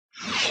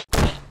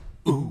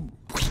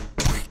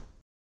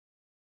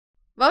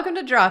Welcome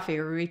to Drawfee,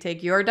 where we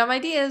take your dumb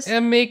ideas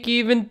And make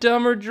even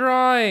dumber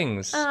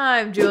drawings.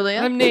 I'm Julia.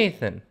 I'm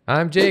Nathan.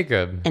 I'm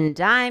Jacob. And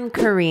I'm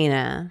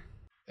Karina.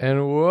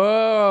 And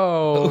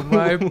whoa,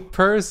 my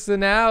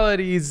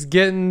personality's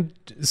getting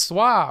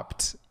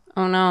swapped.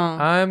 Oh no.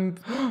 I'm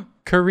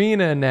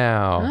Karina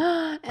now.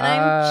 And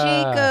I'm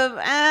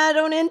Jacob.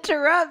 Don't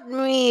interrupt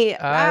me.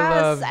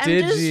 I love I'm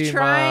just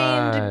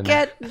trying Digimon. to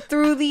get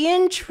through the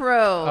intro.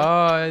 Oh,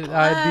 I'd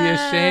be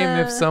ashamed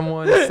if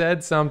someone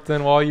said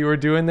something while you were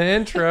doing the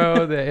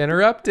intro that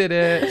interrupted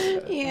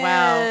it.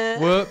 Yeah.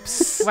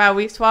 Whoops. Wow,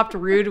 we swapped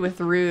rude with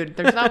rude.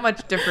 There's not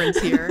much difference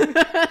here.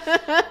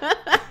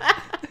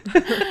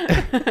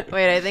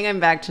 Wait, I think I'm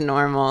back to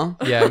normal.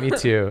 Yeah, me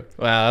too.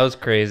 Wow, that was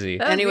crazy.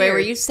 That was Anyway, weird. were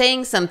you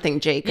saying something,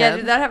 Jacob? Yeah,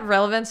 did that have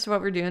relevance to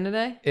what we're doing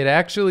today? It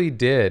actually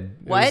did.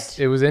 What?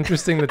 It was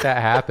interesting that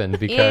happened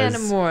because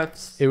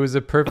Animorphs. it was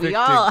a perfect We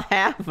all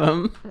have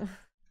them.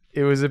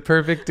 It was a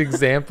perfect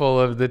example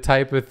of the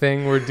type of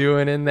thing we're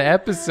doing in the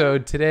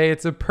episode today.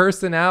 It's a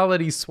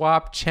personality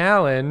swap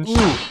challenge.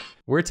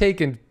 We're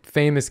taking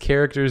famous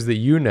characters that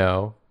you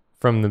know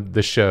from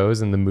the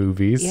shows and the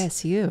movies.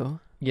 Yes, you.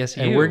 Yes,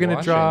 you. And we're going to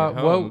watching draw at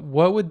home.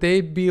 what would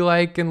they be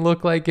like and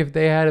look like if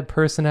they had a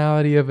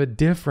personality of a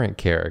different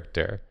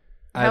character.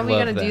 How are we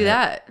love going to do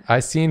that?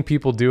 I've seen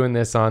people doing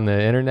this on the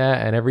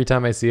internet, and every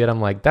time I see it, I'm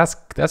like, that's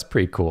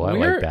pretty cool. I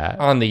We're like that.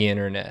 on the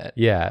internet.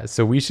 Yeah,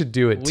 so we should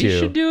do it too. We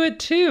should do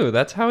it too.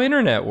 That's how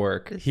internet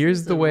work.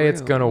 Here's the way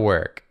it's going to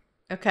work.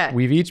 Okay.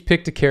 We've each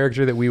picked a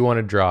character that we want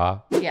to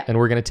draw, Yeah. and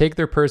we're going to take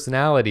their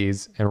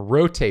personalities and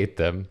rotate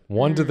them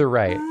one to the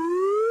right.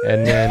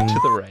 And then To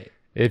the right.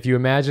 if you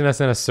imagine us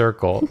in a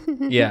circle,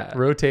 Yeah.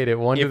 rotate it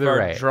one to If the our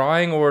right.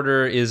 drawing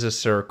order is a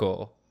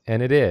circle,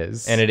 And it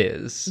is. and it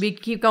is. We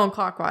keep going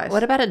clockwise.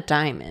 What about a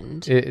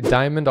diamond?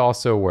 Diamond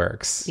also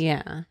works.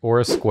 Yeah. Or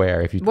a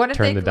square if you What if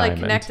turn they the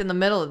diamond. connect in the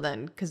middle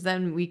then? Because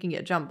then we can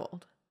get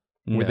jumbled.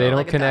 Well, they don't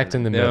Like a connect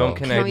in the They middle. don't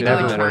connect Can we It do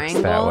a never works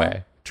that triangle?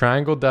 way.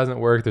 Triangle doesn't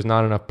work. There's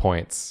not enough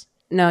points.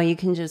 No, you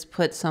can just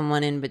put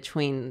someone in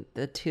between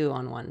the two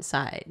on one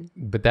side.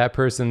 But that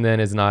person then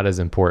is not as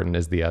important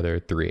as the other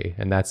three,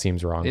 and that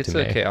seems wrong It's to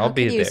me. okay. How I'll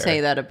be can you there. say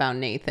that about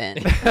Nathan?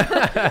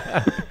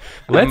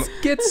 Let's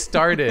get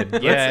started.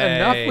 Let's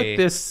enough Yay. with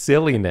this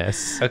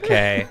silliness.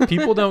 Okay.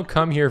 People don't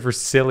come here for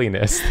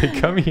silliness. They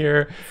come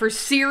here For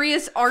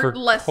serious art for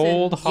lessons.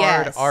 cold,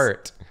 hard Yes.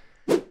 art.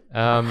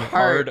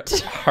 Hard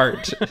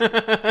heart.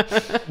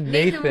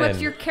 Nathan,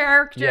 what's your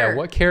character? yeah,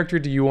 what character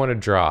do you want to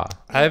draw?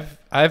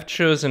 I've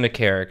chosen a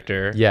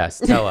character. Yes,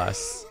 tell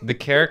us. The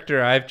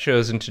character I've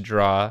chosen to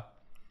draw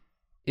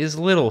is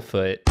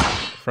Littlefoot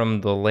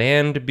from The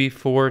Land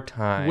Before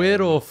Time.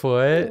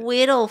 Whittlefoot.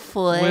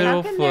 Whittlefoot.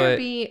 How can there Littlefoot.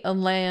 be a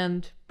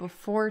land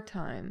before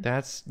time?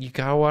 That's you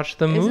gotta watch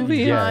the Isn't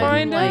movie time and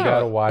find you like-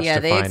 gotta out. watch Yeah,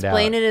 to they find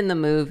explain out it in the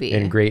movie.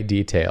 in great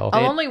detail.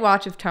 I'll only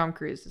watch if Tom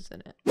Cruise is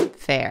in it.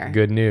 Fair.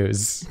 Good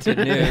news. Good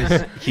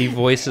news. He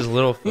voices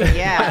Littlefoot.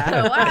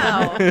 Yeah.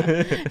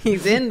 Wow.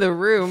 He's in the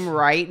room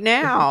right Oh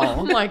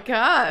now. my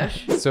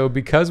gosh. So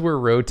because we're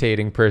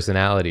rotating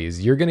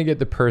personalities, you're gonna get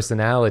the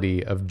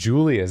personality of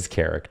Julia's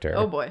character.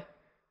 Oh boy.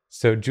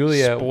 So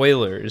Julia,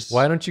 Spoilers.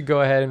 why don't you go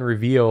ahead and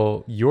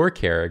reveal your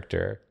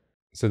character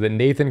so that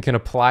Nathan can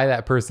apply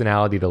that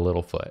personality to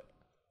Littlefoot?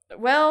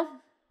 Well,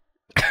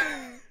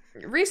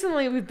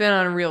 recently we've been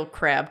on a real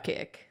crab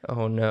kick.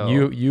 Oh no.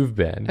 You've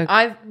been.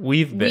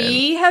 We've been.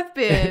 We have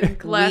been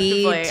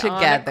collectively on a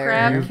together.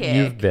 crab kick.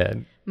 You've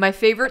been. My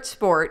favorite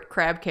sport,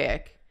 crab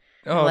kick.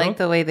 Oh, I like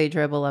the way they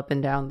dribble up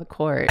and down the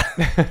court.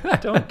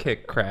 don't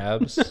kick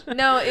crabs.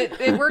 No,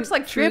 it works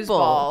like Triple.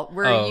 foosball,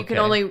 where Oh, you can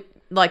okay. only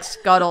like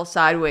scuttle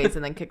sideways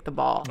and then kick the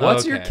ball.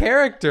 What's your Okay.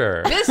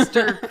 character?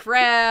 Mr.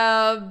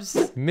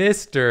 Krabs.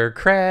 Mr.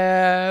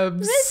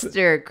 Krabs.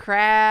 Mr.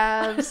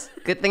 Krabs.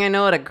 Good thing I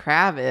know what a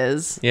crab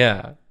is.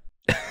 Yeah.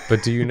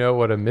 But do you know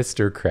what a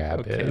Mr.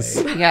 Crab Okay.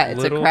 is? Yeah,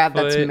 it's a crab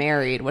that's Littlefoot.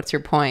 married. What's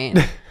your point?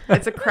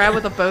 It's a crab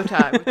with a bow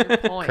tie. What's your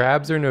point?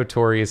 Crabs are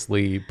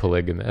notoriously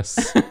polygamous.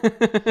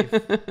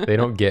 They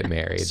don't get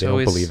married. They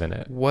don't believe in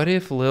it. What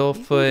if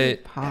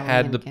Littlefoot Poly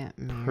had and the get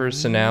married.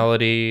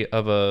 personality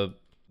of a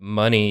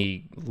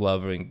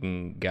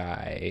money-loving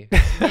guy?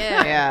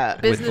 Yeah. Yeah.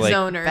 Business like,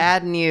 owner.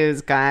 Bad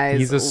news, guys.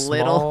 He's a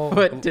small-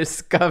 Littlefoot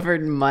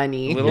discovered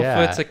money.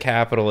 Littlefoot's Yeah. a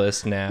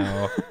capitalist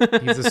now.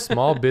 He's a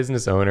small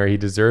business owner. He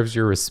deserves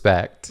your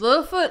respect.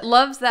 Littlefoot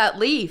loves that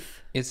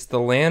leaf. It's the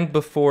land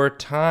before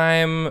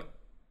time,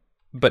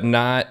 but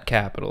not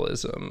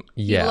capitalism.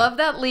 Yeah. You love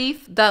that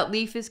leaf. That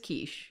leaf is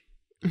quiche.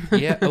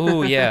 Yeah.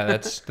 Oh, yeah.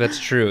 That's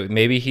true.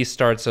 Maybe he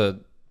starts a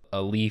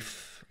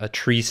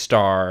tree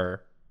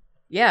star.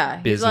 Yeah.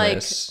 He's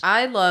Business. like,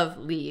 I love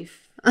leaf.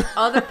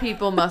 Other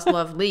people must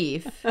love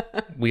leaf.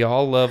 We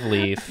all love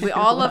leaf. We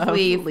all love Love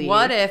leaf. leaf.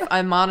 What if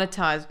I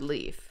monetized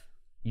leaf?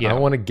 Yeah. I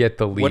want to get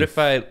the leaf. What if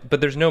but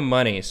there's no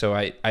money, so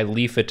I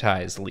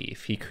leafetize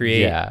leaf. He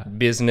create Yeah.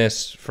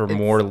 business for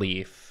more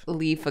leaf.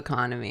 Leaf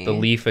economy. The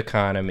leaf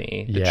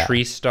economy. The Yeah.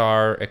 tree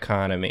star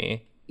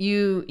economy.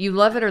 You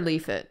love it or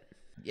leaf it?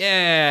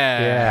 Yeah.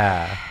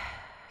 Yeah.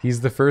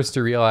 He's the first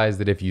to realize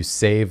that if you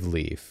save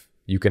Leaf,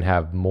 you can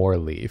have more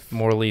leaf.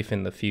 More leaf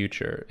in the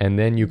future. And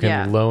then you can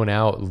Yeah. loan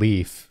out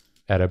leaf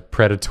at a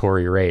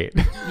predatory rate.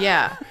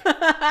 Yeah.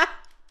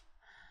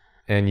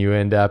 And you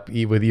end up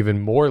with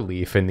even more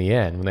leaf in the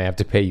end when they have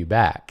to pay you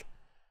back.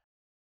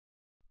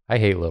 I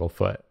hate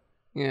Littlefoot.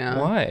 Yeah.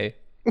 Why?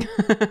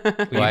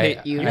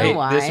 Why? You you know hate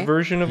why. this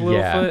version of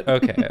Yeah. Littlefoot?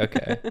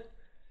 Okay.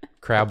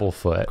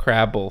 Crabblefoot.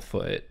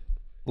 Crabblefoot.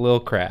 Lil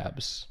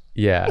Crabs.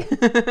 Yeah.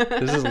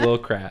 This is Lil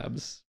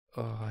Crabs.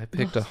 Oh, I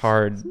picked a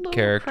hard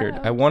character.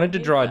 I wanted to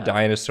draw a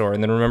dinosaur,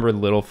 and then remember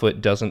Littlefoot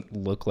doesn't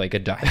look like a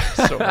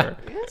dinosaur.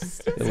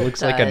 It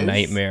looks like a does.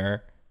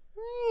 nightmare.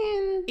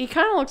 He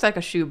kind of looks like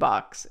a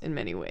shoebox in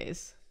many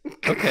ways.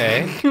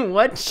 Okay.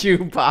 What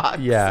shoebox?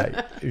 Yeah.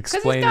 Because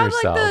Explain he's got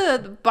yourself.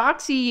 like the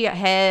boxy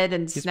head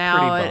and He's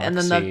snout, pretty and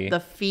then boxy. the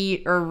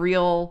feet are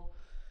real.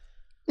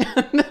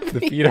 The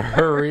feet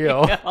are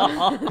real.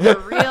 They're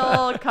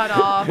real cut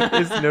off.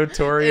 It's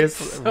notorious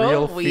So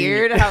real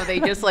weird feet. how they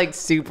just like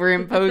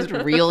superimposed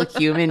real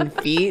human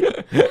feet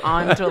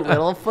onto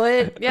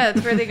Littlefoot. Yeah,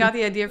 that's where they got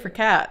the idea for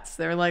cats.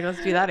 They were like,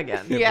 let's do that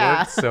again. It Yeah.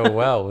 works so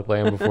well with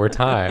Land Before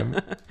Time.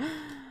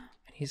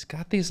 He's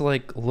got these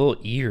like little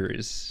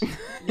ears.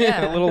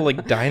 Yeah. Little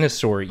like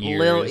dinosaur ears.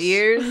 Lil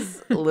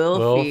ears, lil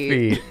Little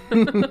feet.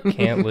 feet.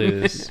 Can't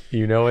lose.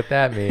 You know what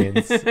that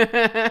means.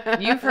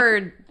 You've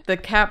heard the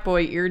cat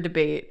boy ear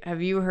debate.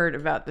 Have you heard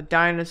about the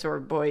dinosaur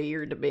boy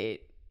ear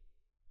debate?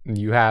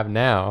 You have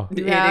now.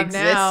 You It have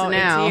exists now.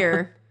 It's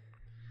here.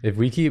 If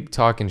we keep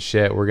talking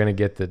shit, we're gonna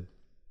get the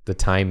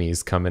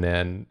Timies coming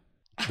in.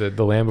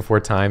 The Land Before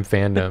Time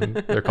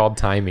fandom. They're called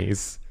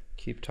Timies.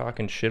 Keep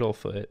talking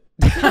Shittlefoot.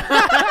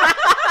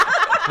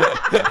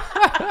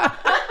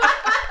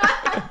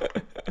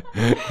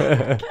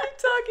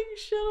 Talking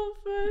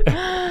Shittlefoot.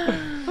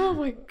 Oh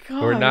my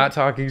god. We're not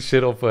talking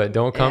Shittlefoot.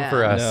 Don't come Yeah.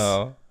 for us.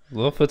 No,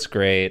 Littlefoot's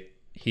great.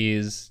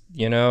 He's,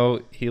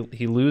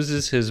 he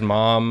loses his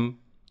mom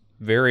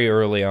very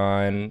early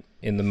on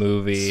in the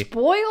movie,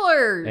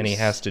 Spoilers. and he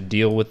has to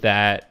deal with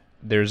that.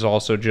 There's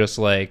also just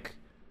like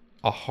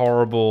a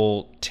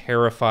horrible,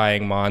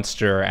 terrifying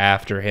monster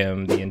after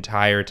him the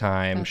entire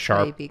time. That's why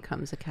he Sharp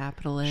becomes a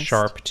capitalist.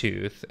 Sharp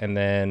Tooth, and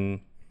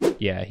then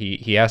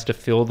he has to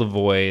fill the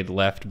void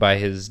left by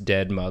his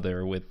dead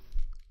mother with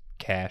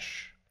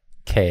cash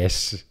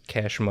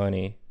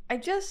money.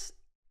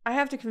 I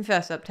have to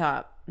confess up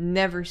top,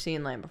 never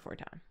seen Land Before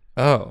Time.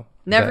 Oh,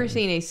 Never That-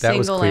 seen a That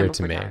was single clear Land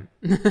to Before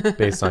me Time.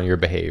 based on your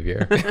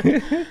behavior.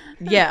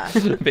 Yeah.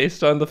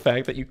 based on the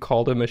fact that you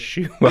called him a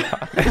shoebox.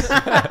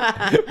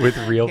 With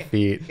real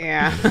feet.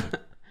 Yeah.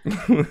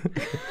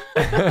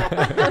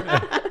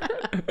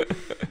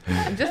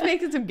 I'm just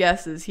making some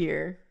guesses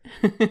here.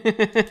 Okay,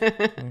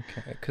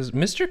 because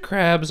Mr.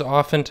 Krabs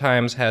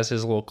oftentimes has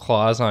his little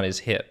claws on his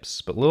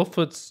hips, but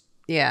Littlefoot's,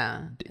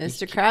 Yeah.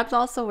 Mr. Krabs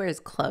also wears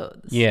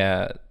clothes.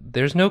 yeah,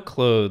 there's no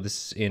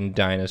clothes in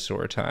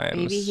dinosaur times.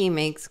 Maybe he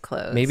makes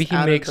clothes. Maybe he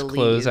out of makes the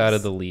clothes out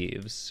of leaves. the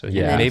leaves. So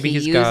Yeah. And then maybe he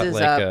he's got uses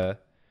like up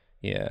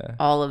yeah,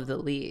 all of the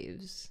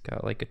leaves.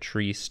 got like a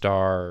tree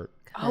star.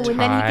 Oh, and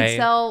then he tie. could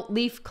sell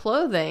leaf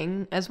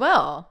clothing as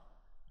well.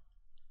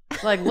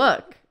 Like,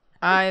 look,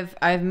 I've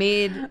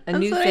made a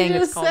new what I thing.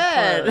 It's just called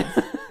said.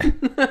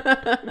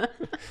 clothes.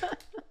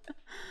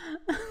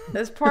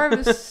 That's part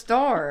of his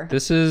star.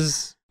 This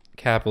is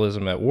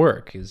capitalism at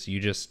work, is you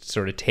just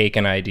sort of take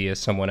an idea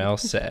someone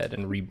else said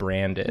and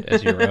rebrand it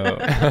as your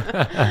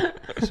own.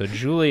 So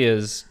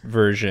Julia's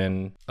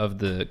version of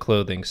the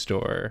clothing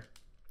store,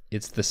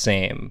 it's the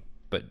same,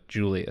 but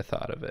Julia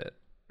thought of it.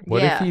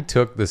 What Yeah. if he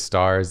took the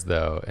stars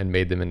though and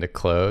made them into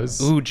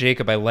clothes? Ooh,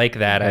 Jacob, I like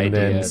that And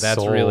then idea.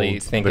 That's really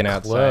sold thinking the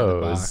outside the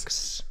clothes.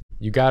 box.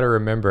 You got to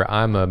remember,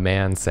 I'm a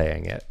man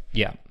saying it.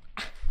 Yeah.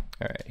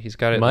 All right. He's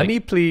got it Money,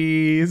 like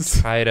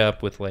please. tied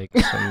up with like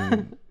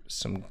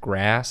some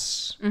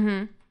grass,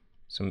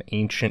 some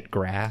ancient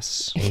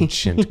grass.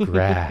 Ancient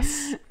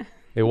grass.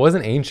 It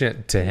wasn't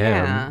ancient to him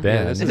Yeah. then.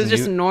 Yeah, this This is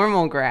just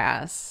normal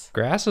grass.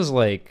 Grass is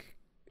like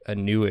a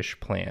newish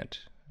plant,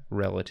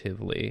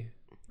 relatively.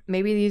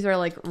 Maybe these are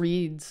like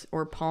reeds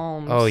or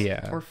palms. Oh,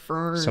 yeah. Or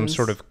ferns. Some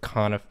sort of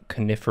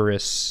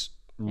coniferous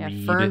Yeah,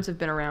 reed. ferns have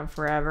been around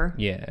forever.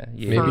 Yeah.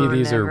 Maybe Fern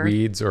these are ever.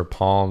 reeds or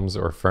palms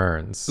or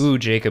ferns. Ooh,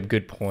 Jacob,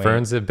 good point.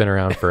 Ferns have been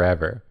around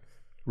forever.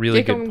 really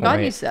Jacob, good I'm glad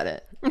you point. said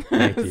it.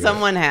 Thank you.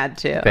 Someone had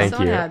to. Thank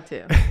Someone you. had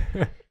to.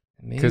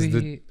 Because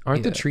Maybe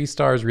aren't the yeah. tree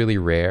stars really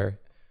rare?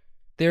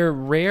 They're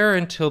rare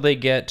until they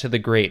get to the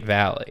Great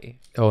Valley.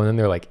 Oh, and then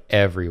they're like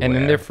everywhere. And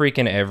then they're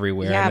freaking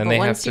everywhere. Yeah, and then but they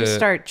once have you to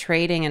start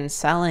trading and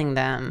selling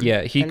them,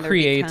 Yeah, he then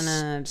creates-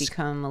 kind of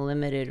become a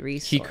limited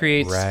resource. he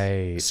creates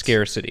Right.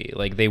 scarcity.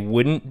 Like they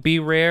wouldn't be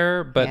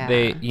rare, but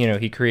they, Yeah.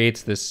 he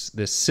creates this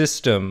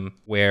system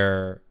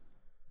where,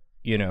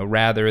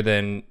 rather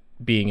than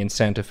being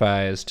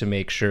incentivized to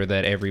make sure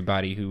that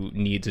everybody who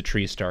needs a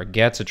tree star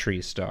gets a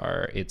tree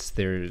star,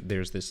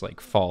 there's this like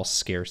false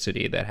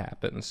scarcity that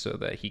happens so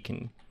that he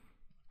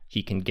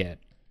can get.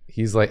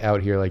 He's like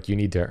out here like you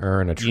need to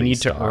earn a tree You need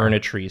star. to earn a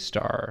tree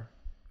star.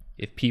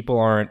 If people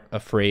aren't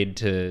afraid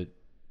to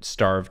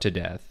starve to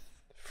death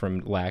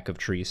from lack of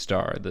tree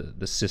star.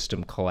 The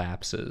system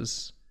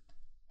collapses.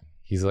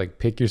 He's like,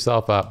 pick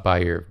yourself up by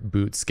your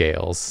boot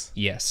scales.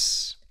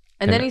 Yes.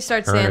 And then he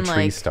starts earn saying a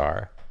tree like,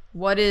 star.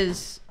 what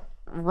is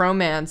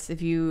romance if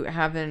you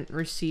haven't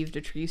received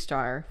a tree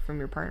star from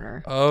your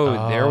partner?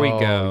 Oh, there we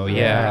go. Oh,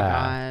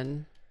 Yeah.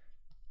 God.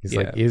 He's Yeah.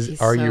 like,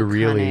 He's are so you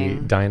really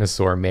cunning.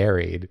 dinosaur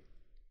married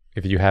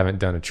if you haven't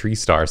done a tree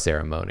star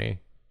ceremony?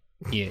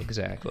 Yeah,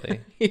 exactly.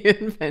 He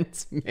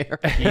invents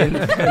marriage. He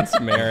invents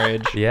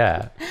marriage.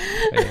 Yeah.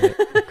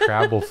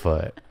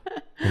 Crabblefoot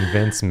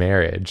invents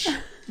marriage.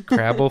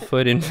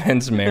 Crabblefoot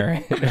invents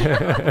marriage.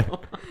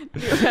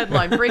 Your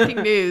headline,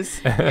 breaking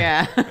news.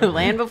 Yeah.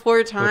 Land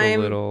Before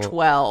Time, little-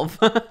 12.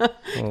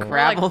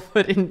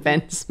 Crabblefoot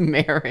invents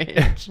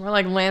marriage. More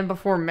like Land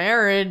Before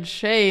Marriage.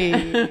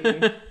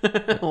 Hey.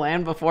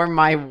 Land Before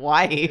My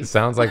Wife.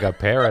 Sounds like a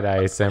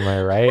paradise, am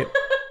I right?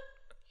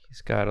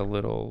 He's got a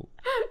little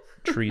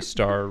tree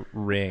star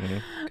ring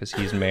because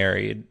he's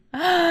married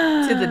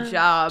To the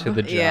job. to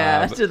the job.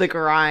 Yeah, to the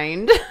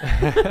grind.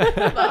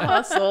 the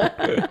hustle.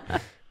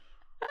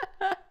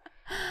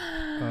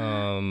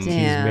 He's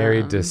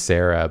married to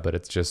Sarah, but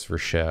it's just for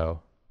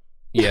show.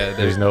 Yeah,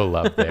 There's no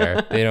love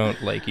there. they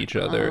don't like each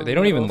other. They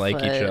don't even like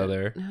each Littlefoot.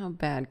 other. How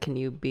bad can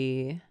you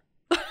be?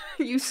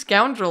 You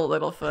scoundrel,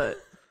 Littlefoot.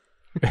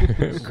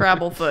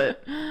 Crabblefoot.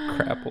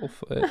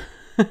 Crabblefoot.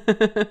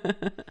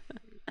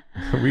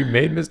 We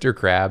made Mr.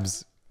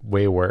 Krabs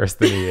way worse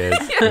than he is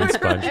in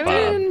SpongeBob.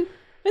 I mean,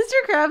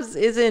 Mr. Krabs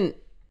isn't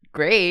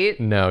great.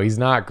 No, he's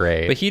not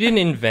great. But he didn't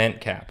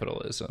invent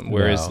capitalism,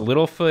 whereas No.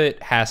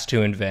 Littlefoot has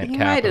to invent He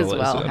might as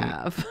capitalism. well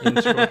have.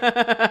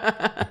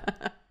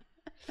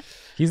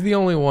 He's the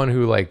only one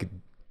who like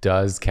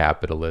does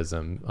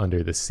capitalism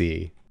under the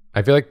sea.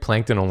 I feel like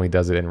Plankton only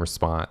does it in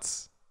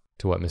response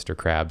to what Mr.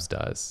 Krabs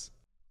does.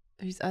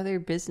 There's other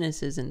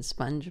businesses in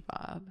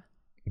SpongeBob.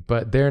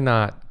 But they're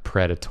not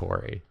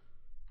predatory.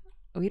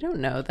 We don't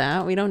know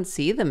that. We don't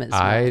see them as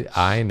much.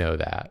 I know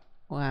that.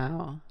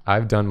 Wow.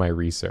 I've done my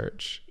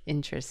research.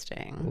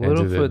 Interesting.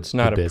 Into the- Littlefoot's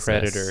not the a business.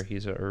 predator;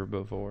 he's a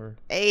herbivore.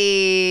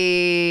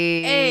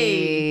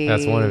 Hey.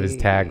 That's one of his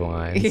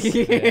taglines.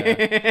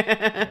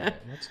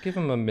 Let's give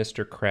him a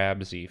Mr.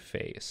 Krabsy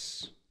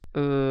face.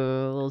 Ooh,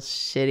 a little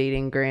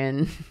shit-eating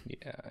grin.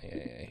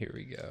 Yeah. Here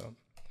we go.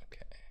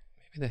 Okay,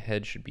 maybe the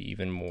head should be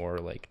even more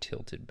like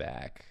tilted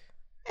back.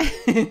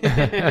 Sort of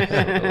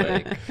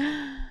like,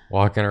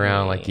 Walking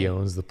around like he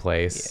owns the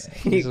place. yeah.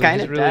 He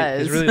kinda really,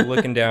 does. He's really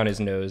looking down his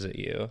nose at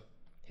you.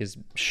 His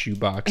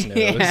shoebox nose.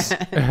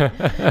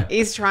 Yeah.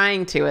 He's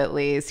trying to, at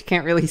least. You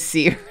can't really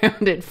see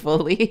around it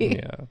fully.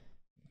 Yeah.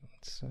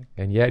 It's like,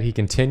 And yet he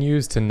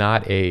continues to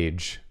not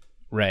age.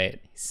 right.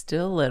 He's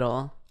still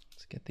little.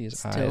 Let's get these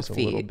Still eyes a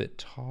little feet. bit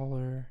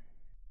taller.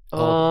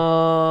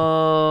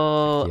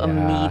 Oh, Yeah.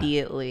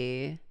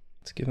 immediately.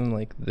 Let's give him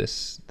like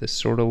this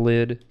sort of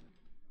lid.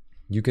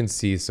 You can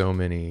see so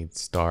many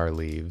star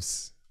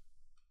leaves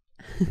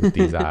with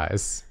these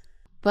eyes.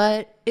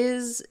 But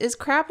is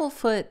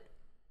Crabblefoot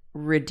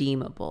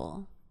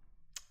redeemable?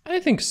 I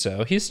think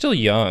so. He's still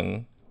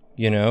young.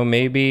 You know,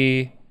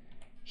 maybe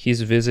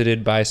he's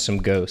visited by some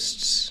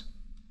ghosts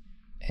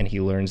and he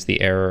learns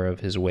the error of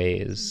his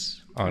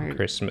ways on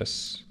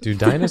Christmas. Do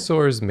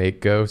dinosaurs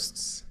make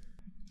ghosts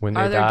when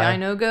they Are there die?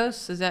 dino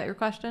ghosts? Is that your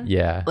question?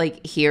 Yeah.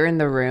 Like here in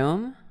the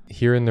room?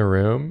 Here in the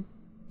room?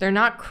 They're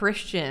not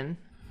Christian.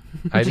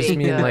 I just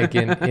mean Jacob. like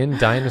in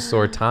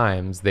dinosaur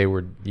times they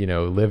were,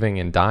 living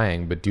and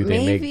dying, but do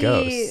they make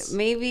ghosts?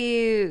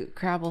 Maybe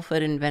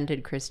Crabblefoot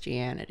invented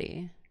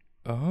Christianity.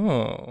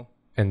 Oh.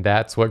 And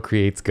that's what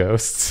creates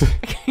ghosts.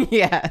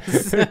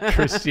 Yes.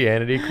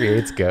 Christianity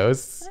creates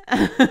ghosts.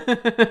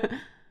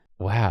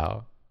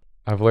 Wow.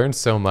 I've learned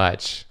so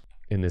much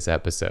in this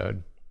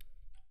episode.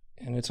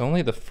 And it's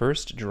only the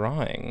first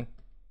drawing.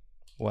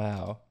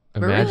 Wow.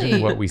 Imagine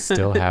Really? what we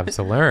still have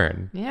to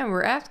learn. Yeah,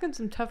 we're asking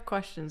some tough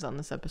questions on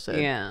this episode.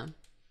 Yeah.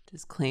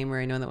 Disclaimer,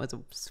 I know that was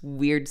a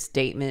weird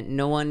statement.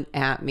 No one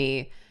at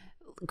me.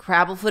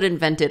 Crabblefoot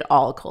invented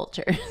all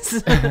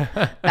cultures.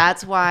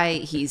 That's why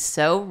he's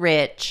so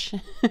rich.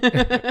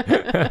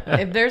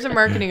 If there's a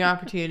marketing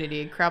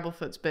opportunity,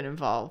 Crabblefoot's been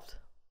involved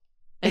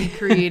and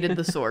created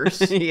the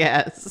source.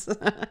 Yes.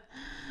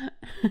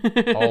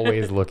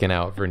 Always looking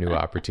out for new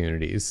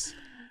opportunities.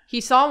 He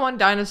saw one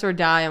dinosaur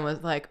die and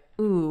was like,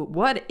 ooh,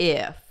 what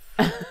if?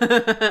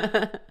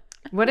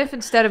 What if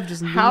instead of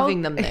just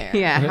leaving them there?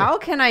 Yeah, how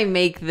can I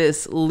make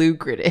this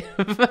lucrative?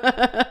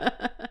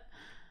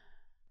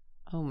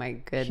 Oh my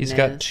goodness. He's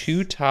got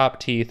 2 top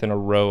teeth and a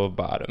row of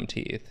bottom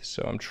teeth.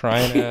 So I'm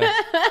trying to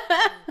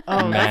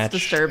Oh, match. that's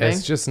disturbing.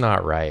 It's just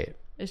not right.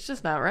 It's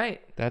just not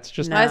right. That's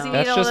just Why does he need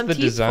that's all just them the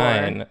teeth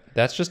design. for?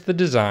 That's just the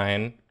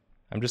design.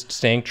 I'm just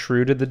staying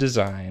true to the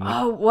design.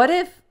 Oh, what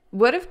if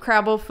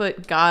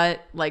Crabblefoot got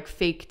like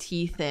fake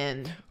teeth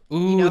in?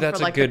 Ooh, For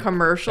that's like a good the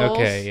commercials.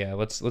 Okay, yeah,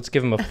 let's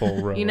give him a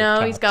full row. You know,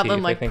 of he's top got them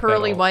teeth. I like think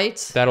pearly that'll-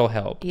 whites. That'll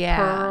help.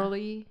 Yeah.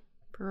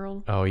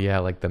 Pearl. Oh yeah,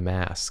 like the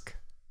mask.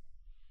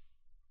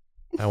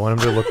 I want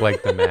him to look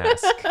like the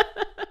mask.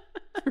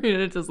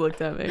 Karina just looked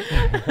at me.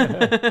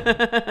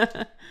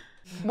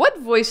 What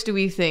voice do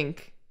we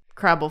think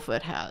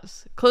Crabblefoot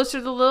has? Closer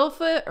to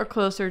Littlefoot or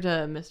closer to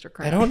Mr.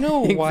 Krabs? I don't know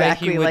why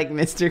Exactly he would, like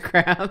Mr.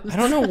 Krabs. I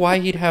don't know why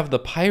he'd have the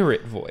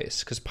pirate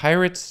voice, because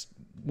pirates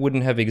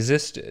wouldn't have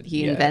existed.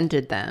 He yet.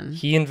 invented them.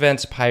 He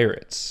invents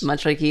pirates.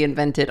 Much like he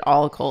invented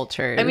all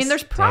cultures. I mean,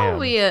 there's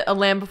probably a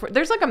Land Before...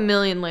 There's like a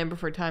million Land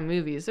Before Time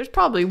movies. There's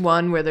probably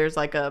one where there's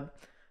like a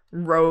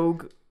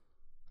rogue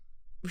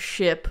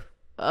ship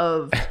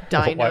of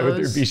dinos. Why would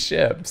there be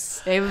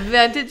ships? They've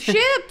invented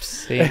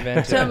ships. They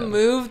invented to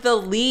move the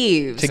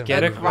leaves to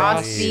get across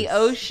across the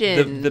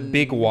ocean. the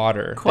big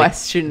water.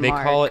 Question they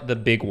mark. call it the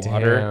big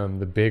water. Damn,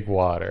 the big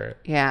water.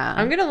 Yeah.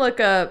 I'm gonna look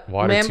up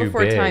Water Land too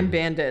Before big. Time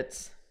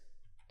bandits.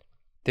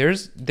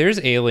 There's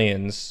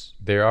aliens.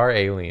 There are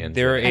aliens.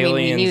 There are I mean, we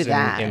aliens knew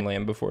that. in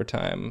Land Before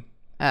Time.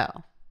 Oh.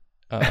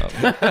 Oh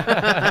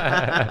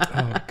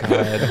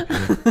God,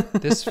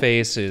 this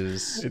face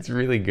is It's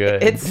really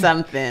good. It's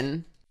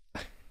something.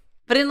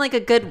 But in like a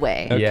good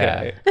way.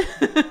 okay.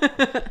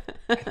 Yeah.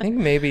 I think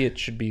maybe it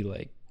should be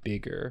like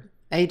bigger.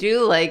 I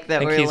do like that I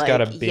think we're he's like,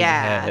 got a big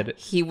yeah, head.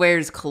 he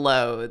wears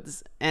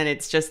clothes and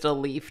it's just a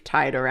leaf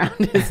tied around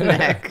his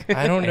neck.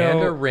 I don't And a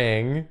know.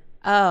 ring.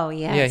 Oh,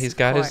 yes. Yeah, he's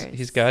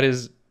got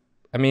his.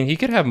 I mean, he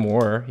could have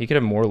more. He could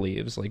have more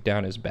leaves like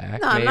down his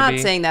back. No, I'm maybe. not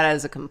saying that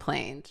as a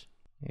complaint.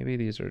 Maybe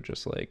these are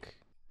just like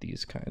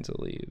these kinds of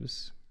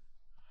leaves.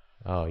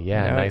 Oh,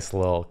 yeah. Yeah. Nice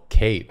little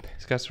cape.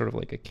 He's got sort of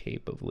like a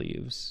cape of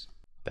leaves.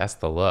 That's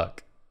the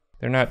look.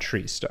 They're not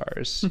tree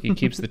stars. He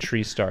keeps the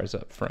tree stars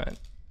up front.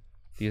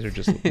 These are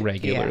just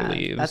regular Yeah,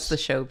 leaves. that's the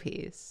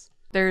showpiece.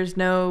 There's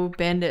no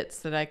bandits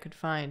that I could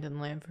find in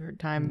Land Before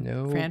Time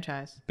No.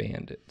 franchise.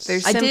 bandits. There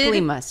I simply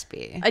did- must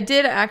be. I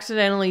did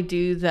accidentally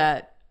do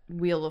that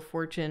Wheel of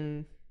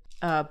Fortune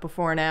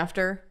before and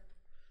after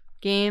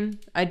game.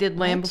 I did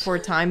Land Before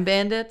Time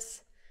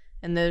bandits,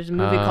 and there's a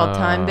movie called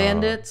Time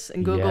Bandits,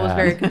 and Google was yeah.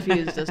 very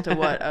confused as to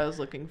what I was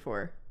looking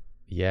for.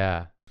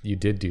 Yeah. You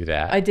did do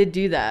that. I did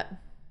do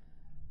that.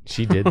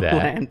 She did that.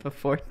 Land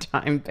Before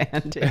Time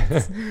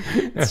bandits.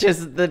 It's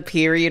just the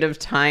period of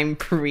time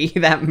pre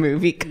that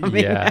movie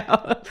coming Yeah.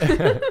 out.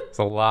 It's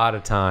a lot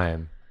of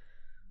time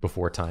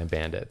before Time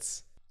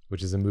Bandits,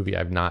 which is a movie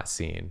I've not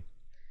seen.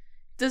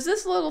 Does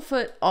this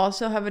Littlefoot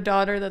also have a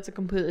daughter that's a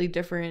completely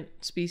different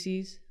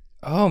species?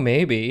 Oh,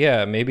 maybe.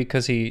 Yeah, maybe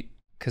because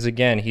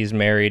again, he's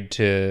married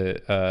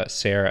to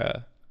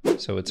Sarah.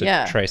 So it's a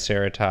Yeah.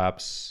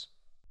 Triceratops.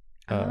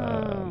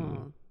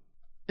 Oh.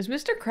 Is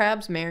Mr.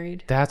 Krabs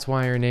married? That's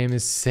why her name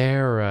is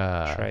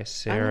Sarah.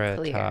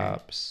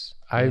 Triceratops.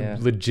 I Yeah.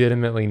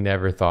 legitimately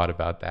never thought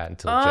about that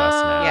until just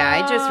now.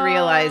 Yeah, I just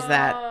realized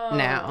that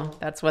now.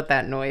 That's what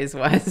that noise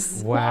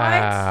was.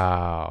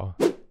 Wow.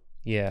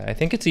 Yeah, I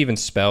think it's even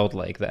spelled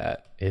like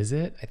that. Is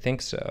it? I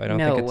think so. I don't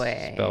No think it's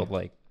way. spelled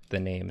like the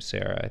name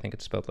Sarah. I think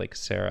it's spelled like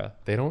Sarah.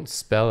 They don't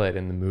spell it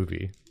in the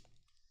movie.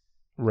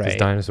 Right.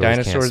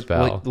 dinosaurs can't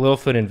spell.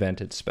 Littlefoot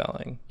invented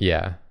spelling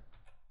Yeah.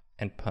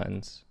 and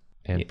puns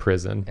And Yeah.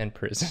 prison. and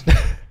prison.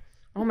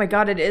 Oh my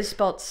god, it is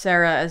spelled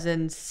Sarah as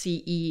in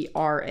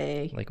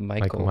Cera. Like Like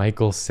Michael.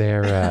 Michael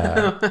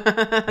Sarah.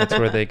 That's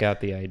where they got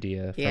the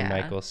idea from Yeah.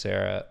 Michael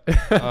Sarah.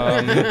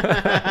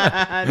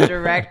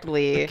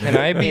 Directly. Can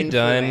I be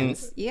done?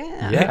 influenced.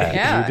 Yeah. Yeah,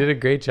 Yeah. you did a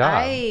great job.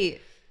 I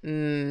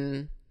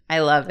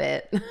love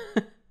it.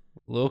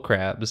 Little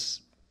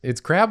Crabs. It's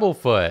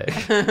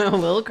Crabblefoot.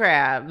 Little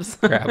crabs.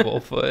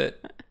 Crabblefoot.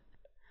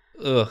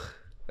 Ugh.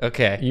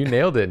 Okay. You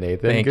nailed it,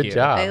 Nathan. Thank Good you.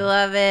 job. I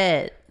love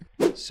it.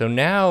 So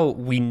now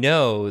we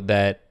know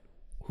that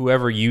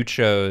whoever you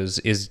chose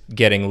is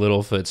getting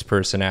Littlefoot's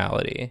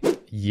personality.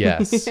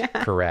 Yes,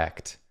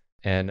 correct.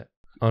 And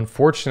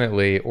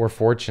unfortunately, or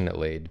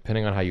fortunately,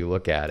 depending on how you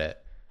look at it,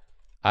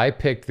 I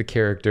picked the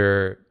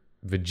character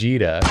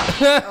Vegeta,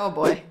 Oh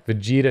boy.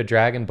 Vegeta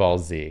Dragon Ball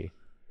Z,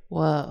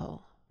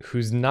 Whoa.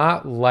 who's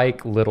not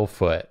like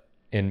Littlefoot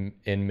in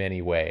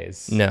many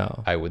ways.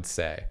 No. I would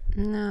say.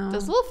 No.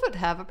 Does Littlefoot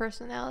have a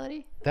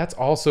personality? That's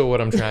also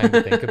what I'm trying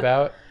to think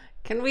about.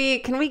 Can we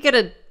get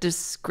a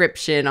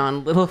description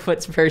on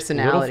Littlefoot's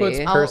personality? Littlefoot's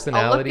I'll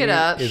personality look it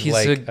up. is He's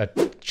like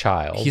a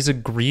child. He's a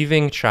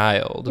grieving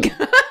child.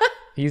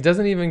 He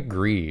doesn't even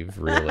grieve,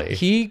 really.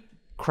 He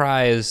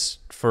cries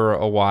for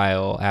a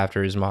while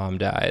after his mom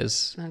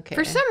dies. Okay.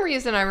 For some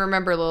reason, I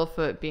remember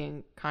Littlefoot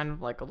being kind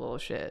of like a little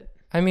shit.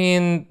 I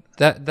mean,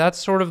 that's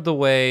sort of the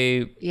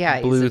way Yeah,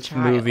 he's a Bluth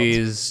child.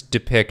 movies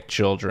depict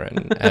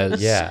children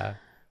as Yeah.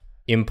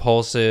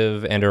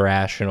 impulsive and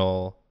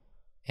irrational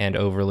and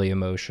overly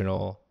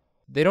emotional.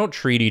 They don't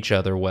treat each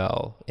other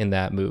well in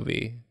that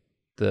movie.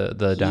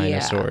 The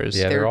dinosaurs.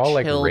 Yeah, they're They're all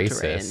like children.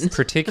 racist.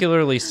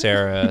 Particularly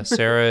Sarah.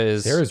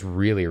 Sarah's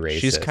really racist.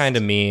 she's kind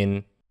of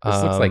mean.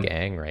 This looks like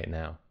Aang right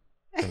now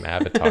from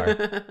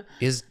Avatar.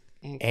 Is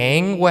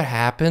Aang what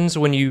happens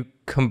when you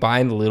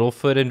combine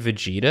Littlefoot and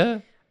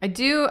Vegeta? I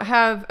do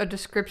have a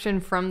description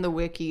from the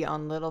wiki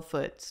on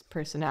Littlefoot's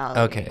personality.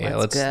 Okay, yeah,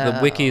 Let's the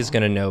go. wiki is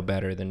going to know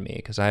better than me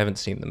because I haven't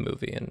seen the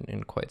movie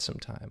in quite some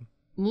time.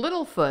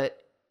 Littlefoot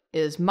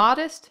is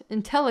modest,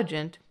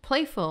 intelligent,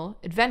 playful,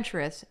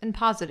 adventurous, and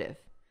positive.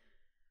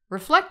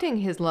 Reflecting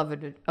his love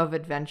of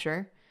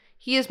adventure,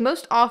 he is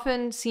most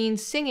often seen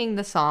singing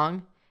the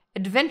song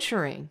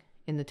Adventuring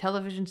in the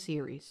television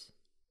series.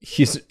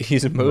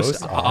 He's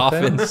most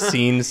often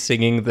seen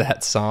singing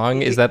that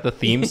song. Is that the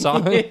theme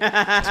song to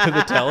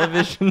the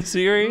television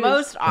series?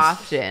 Most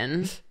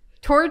often.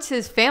 Towards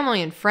his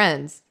family and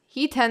friends,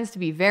 he tends to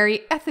be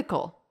very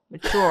ethical,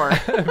 mature,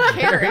 Very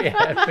caring,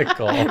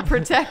 ethical. and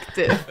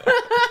protective.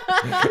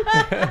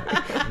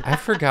 I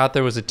forgot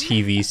there was a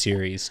TV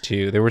series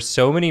too. There were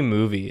so many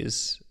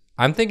movies.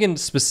 I'm thinking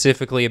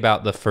specifically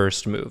about the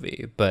first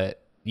movie,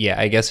 but yeah,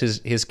 I guess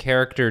his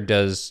character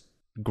does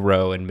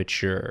grow and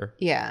mature.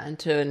 Yeah,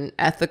 into an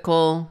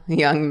ethical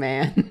young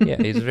man. Yeah,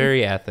 he's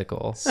very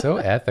ethical. So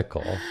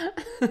ethical.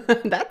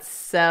 That's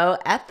so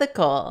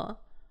ethical.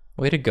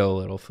 Way to go,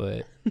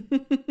 Littlefoot.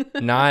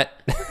 Not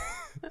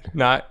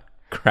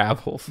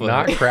Crabblefoot.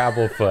 Not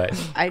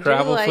Crabblefoot. I do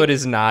Crabblefoot like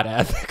is not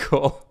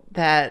ethical.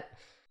 that,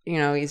 you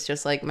know, he's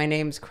just like, my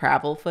name's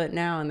Crabblefoot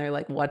now. And they're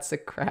like, what's a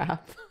crab?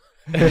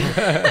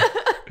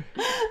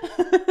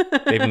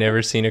 They've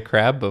never seen a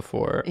crab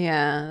before.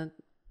 Yeah,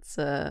 it's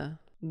a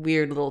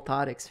weird little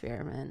thought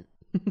experiment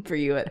for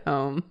you at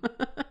home.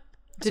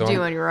 To So do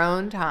I'm- on your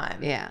own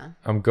time. Yeah.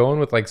 I'm going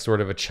with like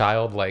sort of a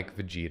childlike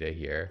Vegeta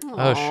here.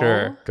 Oh,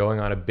 sure. Going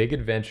on a big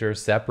adventure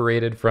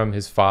separated from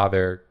his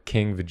father,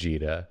 King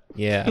Vegeta.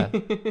 Yeah.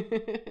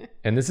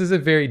 And this is a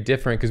very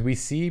different because we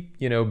see,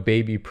 you know,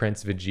 baby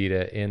Prince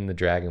Vegeta in the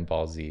Dragon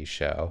Ball Z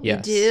show.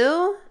 Yes. You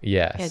do?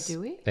 Yes. Yeah,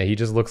 do we? And he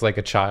just looks like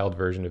a child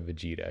version of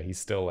Vegeta. He's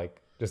still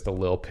like just a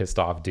little pissed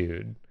off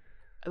dude.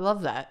 I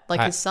love that.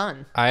 Like his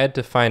son. I had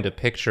to find a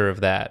picture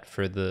of that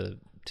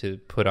to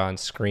put on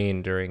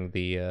screen during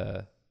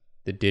the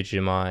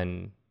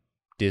Digimon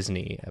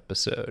Disney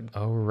episode.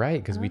 Oh,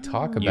 right. Because we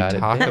talk You about it.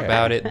 talk there.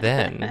 about it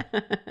then.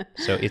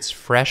 So it's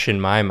fresh in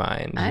my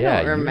mind. I Yeah,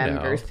 don't you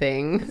remember know.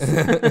 things.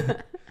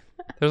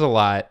 There's a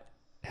lot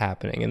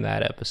happening in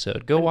that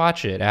episode. Go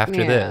watch it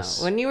after Yeah.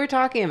 this. When you were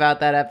talking about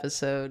that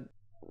episode,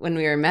 when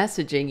we were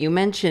messaging, you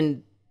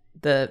mentioned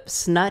the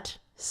snut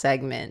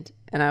segment.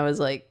 And I was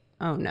like,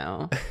 oh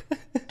no.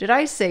 Did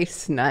I say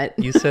snut?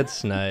 You said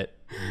snut.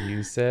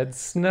 You said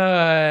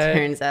snut.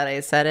 Turns out I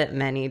said it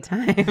many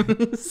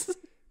times.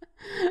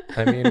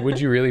 I mean, would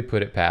you really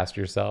put it past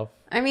yourself?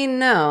 I mean,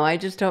 no, I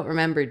just don't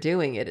remember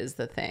doing it is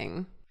the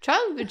thing.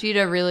 Child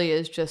Vegeta really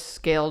is just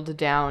scaled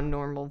down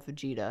normal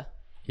Vegeta.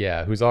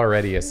 Yeah, who's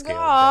already a scale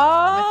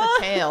down. With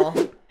a tail.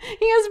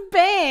 He has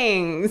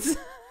bangs.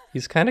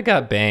 He's kind of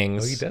got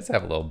bangs. Oh, he does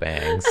have little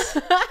bangs.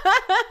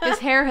 His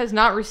hair has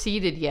not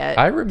receded yet.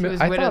 I to his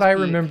thought widow's I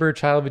peak. remember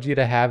Child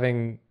Vegeta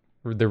having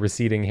the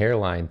receding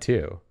hairline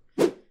too.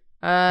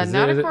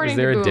 Not according is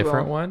there to a Google.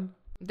 different one?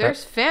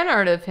 There's fan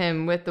art of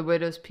him with the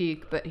widow's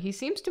peak, but he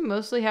seems to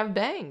mostly have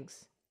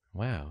bangs.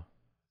 Wow,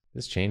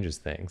 this changes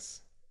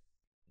things.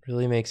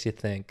 Really makes you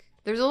think.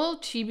 There's a little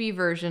chibi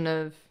version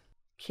of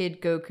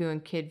Kid Goku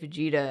and Kid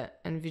Vegeta,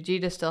 and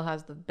Vegeta still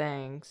has the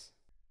bangs.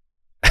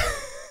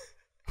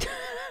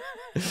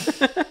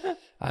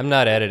 I'm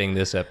not editing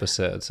this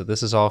episode, so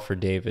this is all for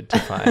David to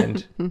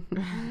find.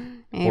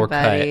 Hey, Or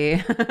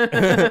buddy.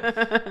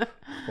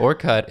 Or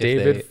cut if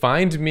David, they-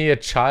 find me a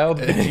child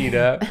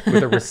Vegeta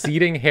with a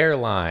receding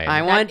hairline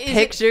I want isn't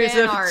pictures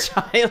fan of art.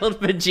 child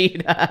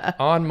Vegeta.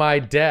 on my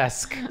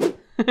desk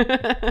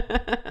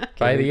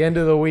by the end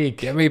of the week.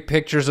 Get me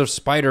pictures of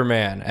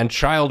Spider-Man and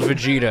Child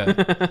Vegeta.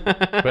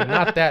 But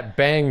not that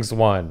bangs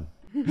one.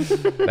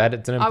 That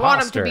it's an imposter. I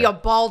want him to be a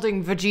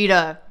balding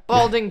Vegeta.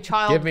 Balding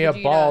child Give me a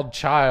Vegeta. bald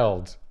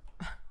child.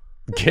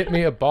 Get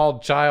me a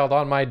bald child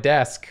on my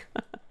desk.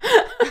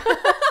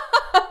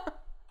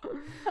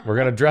 We're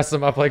gonna dress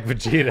him up like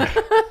Vegeta.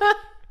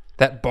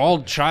 That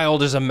bald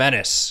child is a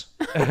menace.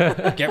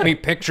 Get me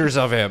pictures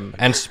of him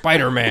and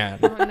Spider-Man.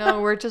 Oh, no,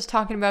 we're just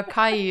talking about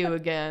Caillou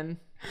again.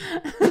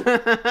 Oh,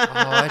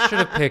 I should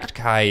have picked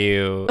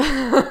Caillou.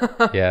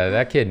 Yeah,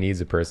 that kid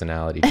needs a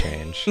personality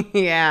change.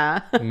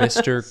 Yeah.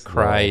 Mr.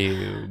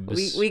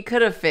 Cryubes. We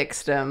could have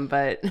fixed him,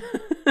 but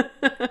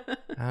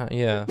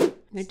Yeah.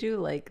 I do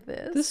like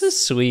this. This is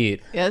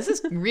sweet. Yeah, this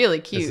is really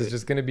cute. This is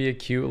just gonna be a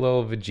cute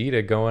little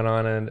Vegeta going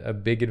on a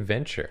big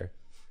adventure.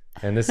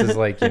 And this is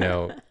like, you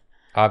know,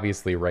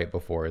 obviously right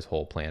before his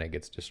whole planet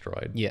gets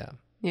destroyed. Yeah.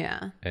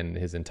 Yeah. And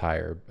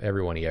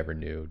everyone he ever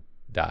knew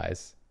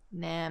dies.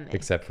 Namek.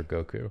 Except for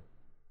Goku.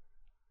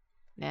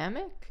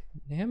 Namek?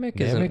 Namek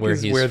isn't Namek where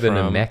is he's where the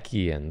from.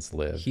 Namekians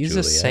live. He's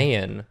Julia. a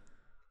Saiyan.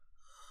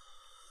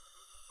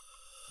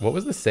 What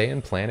was the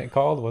Saiyan planet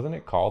called? Wasn't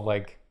it called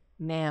like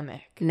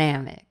Namek.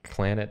 Namek.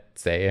 Planet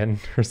Saiyan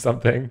or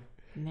something?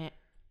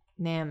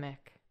 Namek.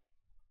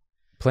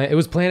 It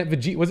was Planet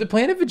Vegeta. Was it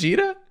Planet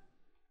Vegeta?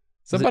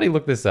 Somebody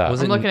look this up.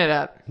 was I'm it- looking it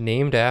up.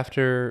 Named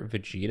after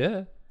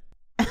Vegeta?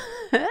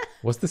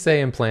 What's the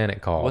Saiyan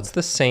planet called? What's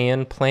the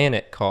Saiyan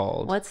planet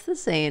called? What's the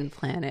Saiyan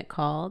planet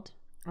called?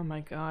 Oh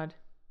my god.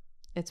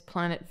 It's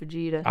Planet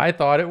Vegeta. I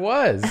thought it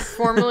was.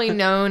 Formerly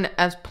known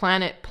as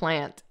Planet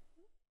Plant.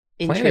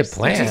 Planet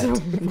Interesting. Which is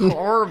Plant. a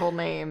horrible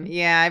name.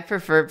 Yeah, I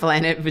prefer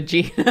Planet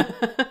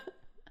Vegeta.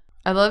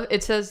 I love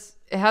it says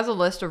It has a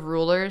list of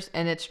rulers,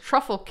 and it's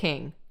Truffle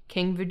King,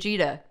 King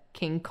Vegeta,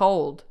 King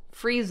Cold,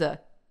 Frieza,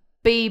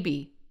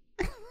 Baby.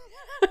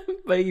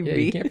 Baby. Yeah,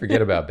 you can't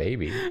forget about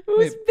Baby.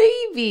 Who's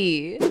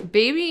Baby?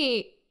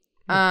 Baby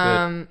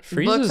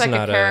Frieza's looks like a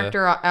not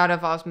character out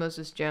of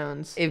Osmosis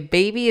Jones. If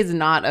Baby is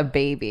not a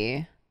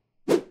baby.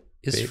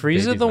 Is Frieza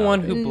Baby's the not a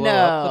one baby. who blew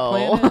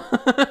up the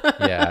planet?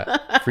 Yeah,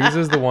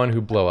 Frieza's the one who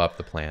blow up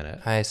the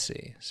planet. I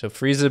see. So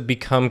Frieza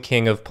become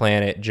king of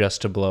planet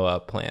just to blow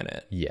up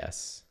planet.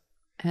 Yes.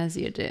 As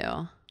you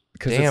do.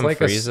 Because Damn, it's like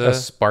Frieza. a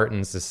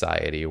Spartan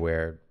society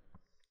where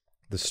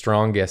the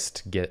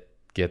strongest get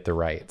the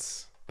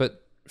rights.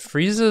 But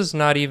Frieza's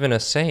not even a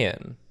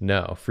Saiyan.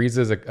 No,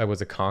 Frieza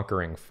was a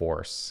conquering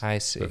force. I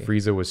see. But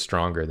Frieza was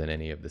stronger than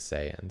any of the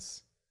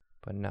Saiyans.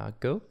 But not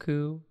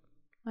Goku.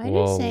 Why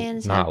Well, do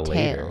Saiyans not have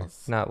later.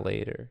 tails? Not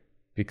later.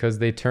 Because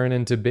they turn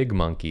into Big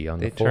Monkey on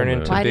They the full turn moon.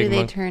 into Why Big do they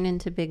Mon- turn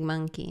into big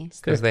monkeys? It's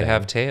their Because they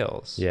have thing.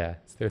 tails. Yeah,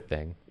 it's their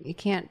thing. You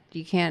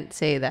can't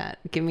say that.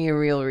 Give me a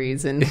real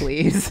reason,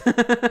 please.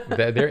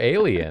 They're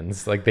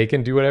aliens. Like, they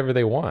can do whatever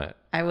they want.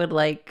 I would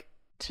like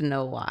to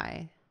know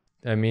why.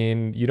 I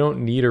mean, you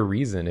don't need a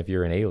reason if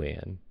you're an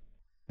alien.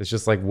 It's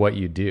just like what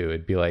you do.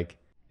 It'd be like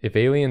if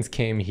aliens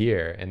came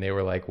here and they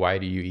were like, why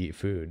do you eat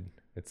food?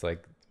 It's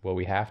like, well,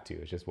 we have to.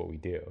 It's just what we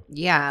do.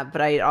 Yeah,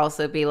 but I'd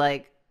also be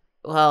like,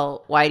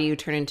 well, why do you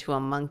turn into a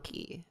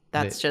monkey?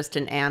 That's just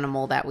an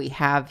animal that we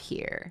have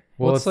here.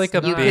 Well, it's like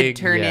a You big.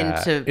 could turn yeah.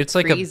 into It's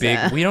like Frieza. a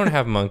big. We don't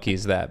have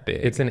monkeys that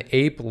big. It's an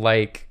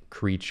ape-like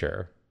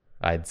creature,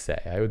 I'd say.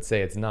 I would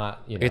say it's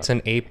not, It's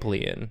an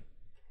apelian.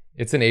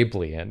 it's an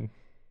apelian.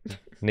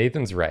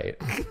 Nathan's right.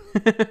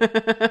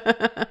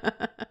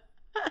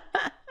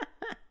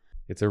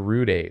 It's a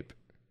rude ape.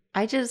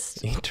 I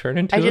just You turn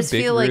into I a just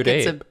big feel like rude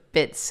it's ape. a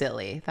bit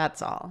silly.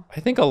 That's all. I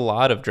think a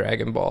lot of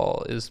Dragon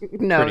Ball is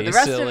No, pretty the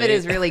rest silly. of it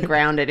is really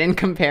grounded in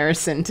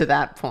comparison to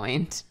that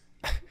point.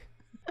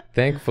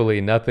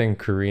 Thankfully, nothing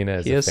Karina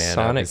is He a has fan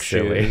Sonic of is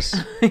silly. shoes.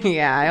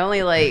 Yeah, I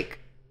only like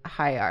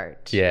high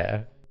art.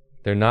 Yeah.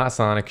 They're not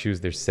Sonic shoes,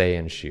 they're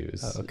Saiyan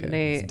shoes. Oh,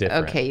 okay. It's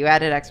different. Okay, you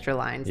added extra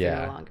lines. Yeah.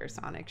 They're no longer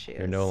Sonic shoes.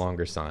 They're no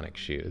longer Sonic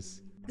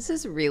shoes. This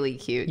is really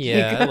cute.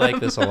 Yeah, I like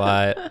this a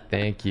lot.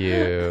 Thank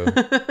you.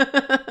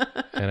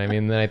 And I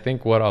mean, then I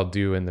think what I'll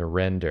do in the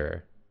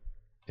render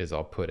is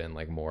I'll put in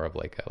like more of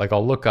like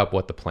I'll look up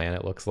what the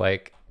planet looks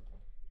like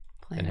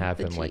and have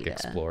him like Vegeta.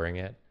 exploring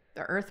it.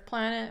 The Earth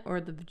planet or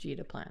the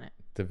Vegeta planet?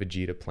 The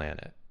Vegeta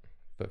planet.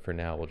 But for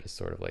now, we'll just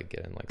sort of like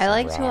get in like I some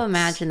like to rocks.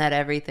 imagine that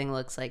everything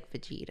looks like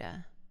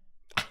Vegeta.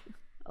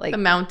 Like The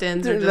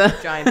mountains are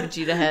just giant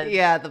Vegeta heads.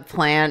 yeah, the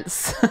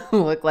plants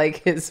look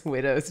like his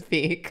widow's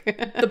peak.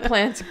 The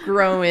plants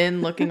grow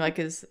in looking like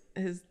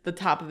the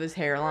top of his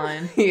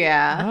hairline.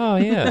 yeah. Oh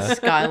The yeah.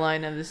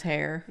 skyline of his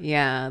hair.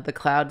 Yeah, the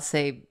clouds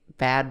say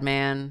bad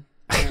man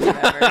or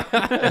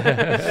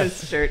whatever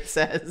his shirt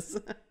says.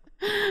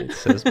 It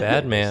says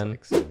bad man.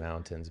 Like some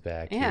mountains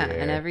back Yeah, here.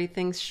 and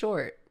everything's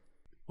short.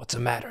 What's the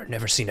matter?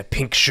 Never seen a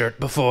pink shirt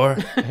before?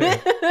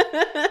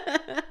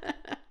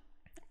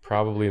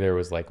 Probably there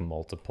was like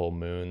multiple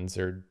moons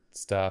or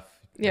stuff.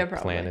 Yeah, like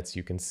probably. planets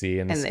you can see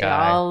in the And they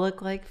sky. all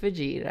look like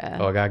Vegeta.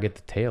 Oh, I gotta get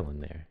the tail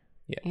in there.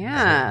 That's what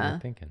yeah. I'm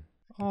thinking.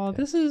 Oh,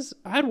 this is.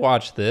 I'd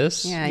watch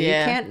this. Yeah, Yeah.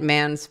 you can't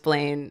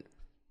mansplain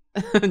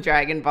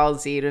Dragon Ball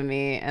Z to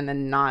me and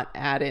then not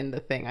add in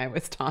the thing I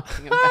was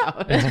talking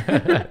about.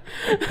 I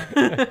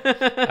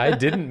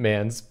didn't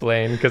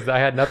mansplain because I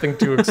had nothing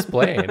to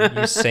explain. You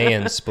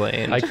Saiyan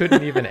splain. I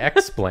couldn't even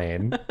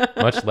explain,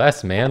 much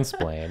less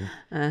mansplain.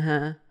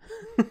 Uh-huh.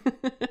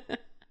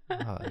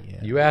 Oh yeah.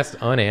 You asked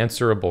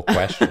unanswerable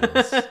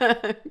questions.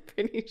 I'm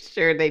pretty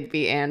sure they'd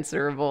be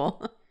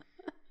answerable.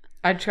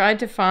 I tried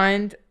to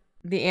find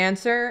the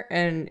answer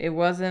and it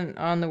wasn't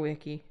on the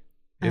wiki.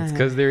 It's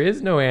because there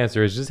is no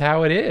answer. It's just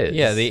how it is.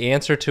 Yeah, the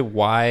answer to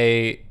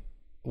why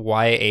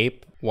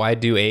ape? Why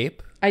do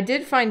ape? I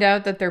did find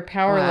out that their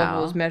power Wow.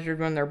 level is measured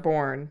when they're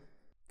born.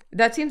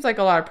 That seems like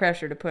a lot of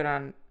pressure to put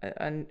on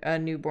a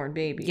newborn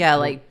baby. Yeah,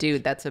 like,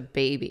 dude, that's a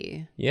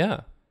baby.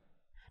 Yeah.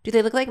 Do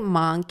they look like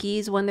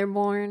monkeys when they're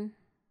born?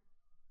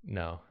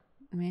 No.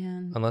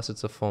 Man, Unless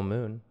it's a full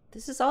moon.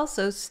 this is all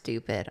so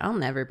stupid. I'll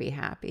never be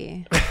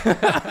happy.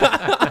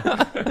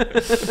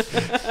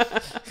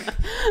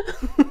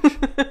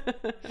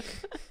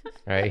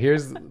 All right,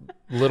 here's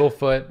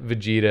Littlefoot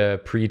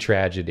Vegeta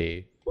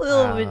pre-tragedy.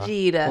 Little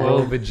Vegeta.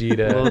 Little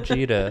Vegeta. Little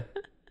Vegeta.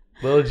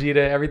 Little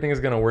Vegeta, everything is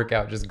going to work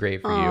out just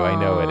great for you. I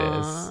know it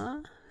is.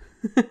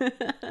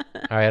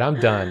 All right, I'm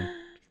done.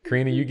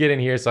 Karina, you get in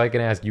here so I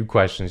can ask you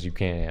questions you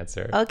can't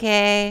answer.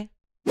 Okay.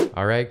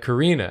 All right,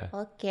 Karina,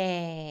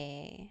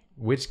 Okay.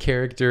 which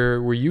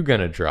character were you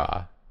going to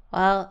draw?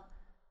 Well,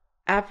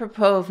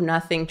 apropos of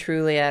nothing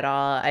truly at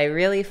all, I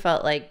really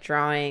felt like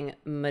drawing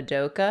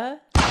Madoka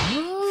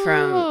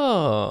from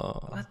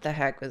Oh. what the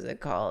heck was it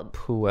called?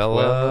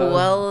 Puella.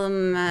 Puella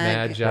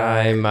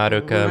Magi,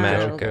 Madoka,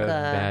 Madoka.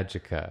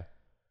 Magica.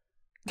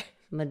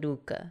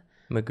 Madoka.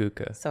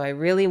 Maguka. So I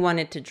really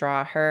wanted to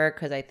draw her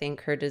because I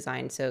think her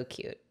design's so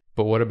cute.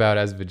 But what about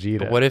as Vegeta?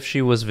 But what if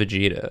she was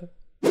Vegeta?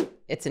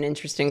 It's an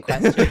interesting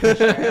question. For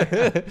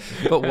sure.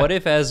 But what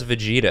if as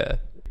Vegeta?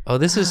 Oh,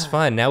 this is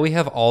fun. Now we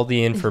have all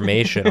the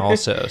information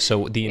also.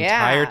 So the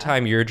entire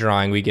time you're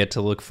drawing, we get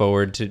to look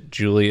forward to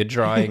Julia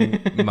drawing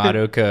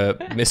Madoka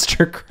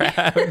Mr.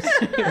 Krabs.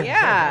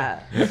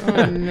 Yeah.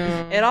 Oh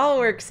no. It all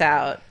works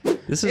out.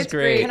 This is It's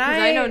great. because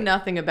I know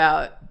nothing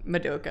about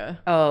Madoka.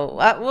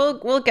 Oh,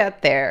 we'll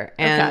get there.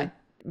 And Okay.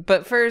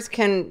 But first,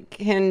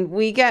 can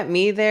we get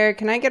me there?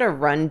 Can I get a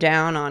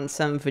rundown on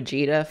some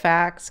Vegeta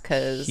facts?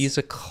 Because He's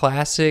a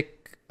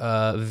classic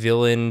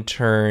villain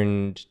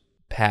turned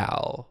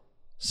pal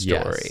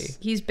story. Yes.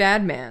 He's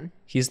bad man.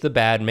 He's the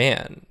bad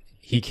man.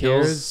 He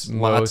kills cares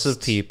lots of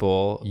most-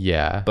 people,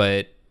 Yeah.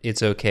 but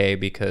it's okay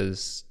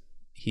because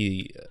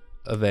he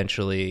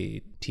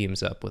eventually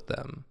teams up with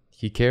them.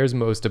 He cares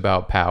most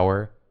about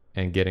power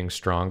and getting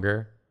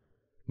stronger,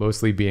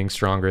 mostly being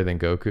stronger than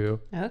Goku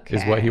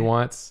is what he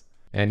wants.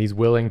 And he's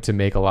willing to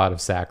make a lot of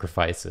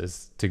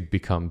sacrifices to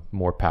become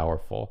more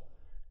powerful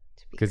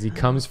because he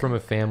comes from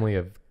a family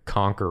of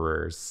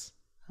conquerors.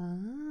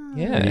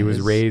 Yeah, And he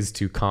was raised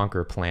to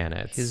conquer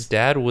planets. His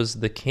dad was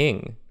the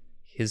king.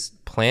 His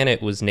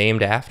planet was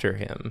named after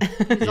him.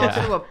 He's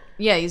also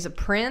he's a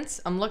prince.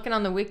 I'm looking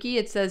on the wiki.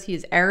 It says he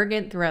is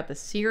arrogant throughout the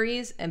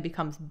series and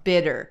becomes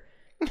bitter.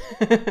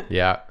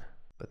 Yeah.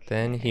 But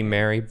then he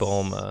married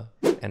Bulma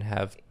and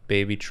have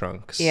baby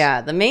Trunks.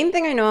 Yeah, the main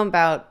thing I know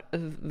about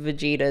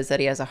Vegeta is that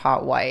he has a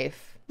hot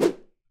wife.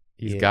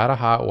 He's got a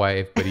hot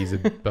wife, but he's a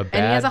bad,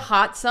 And he has a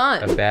hot a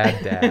son.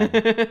 bad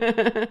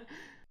dad.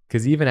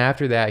 Because even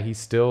after that, he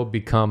still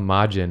become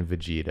Majin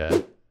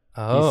Vegeta.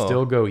 Oh, He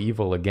still go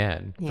evil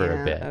again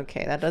for a bit.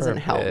 Okay, that doesn't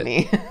help bit.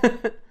 me.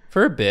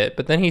 for a bit,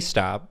 but then he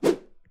stopped.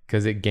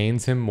 Because it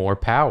gains him more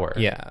power.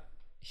 Yeah.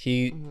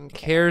 He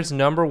cares,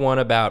 number one,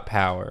 about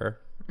power.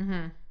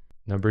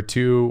 Number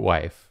 2,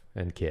 wife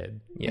and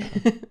kid. Yeah.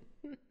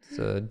 It's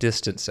a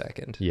distant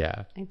second.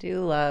 Yeah. I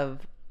do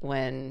love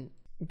when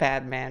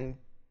bad men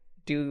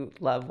do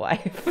love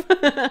wife.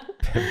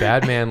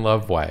 Bad man,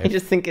 love I wife.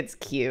 just think it's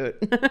cute.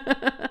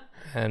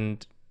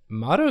 And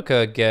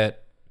Madoka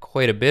get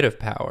quite a bit of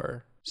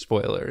power.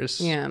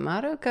 Spoilers. Yeah,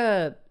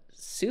 Madoka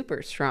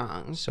super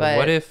strong. So but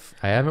what if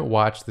I haven't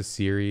watched the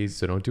series,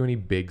 so don't do any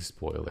big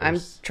spoilers. I'm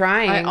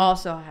trying? I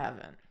also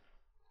haven't.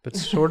 but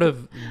sort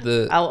of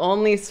the I'll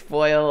only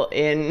spoil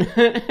in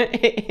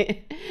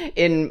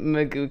in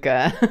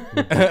Maguka.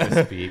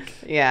 to speak.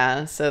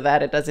 Yeah, so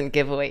that it doesn't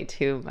give away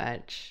too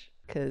much.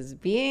 Because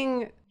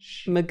being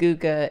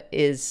Maguka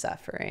is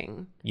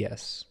suffering.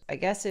 yes. I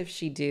guess if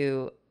she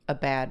do a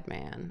bad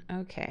man,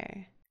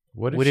 okay.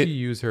 What if Would she it-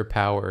 use her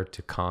power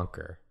to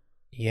conquer?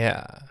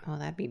 Yeah. Oh,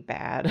 that'd be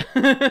bad.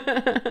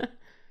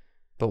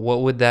 But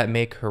what would that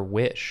make her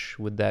wish?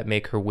 Would that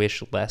make her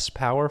wish less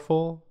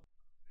powerful?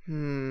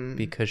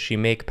 Because she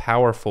make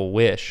powerful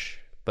wish,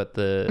 but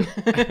the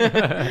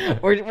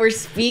We're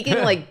speaking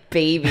like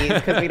babies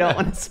because we don't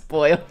want to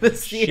spoil the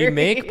series. she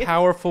make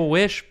powerful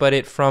wish, but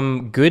it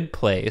from good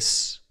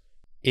place.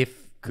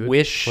 If Good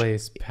wish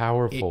place,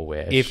 powerful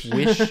wish.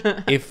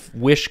 if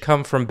wish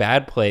come from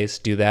bad place,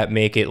 do that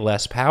make it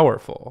less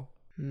powerful?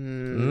 I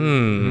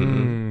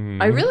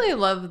really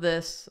love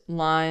this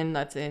line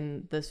that's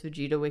in this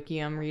Vegeta wiki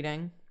I'm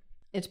reading.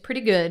 It's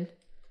pretty good.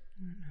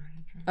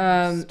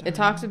 It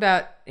talks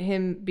about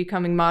him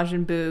becoming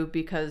Majin Buu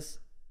because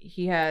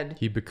he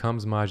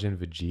becomes Majin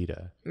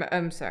Vegeta.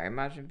 I'm sorry,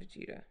 Majin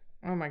Vegeta.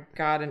 Oh my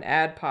god, an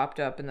ad popped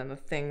up and then the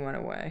thing went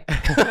away.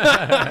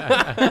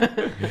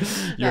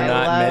 You're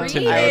not meant to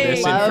know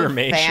this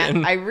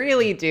information. I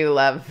really do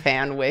love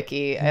Fan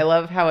Wiki. I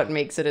love how it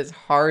makes it as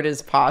hard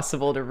as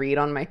possible to read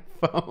on my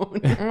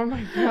phone. Oh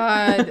my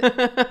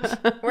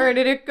god. Where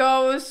did it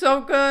go? It was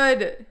so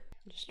good.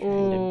 Just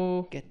trying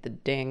to get the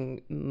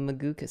dang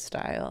Maguka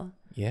style.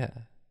 Yeah.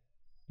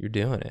 You're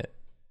doing it.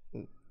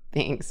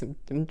 Thanks.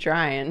 I'm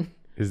trying.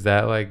 Is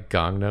that like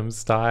Gangnam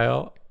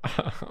Style?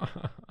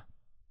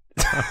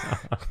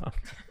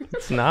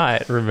 It's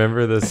not.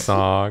 Remember the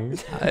song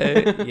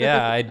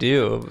Yeah, I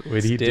do.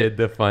 when he did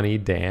the funny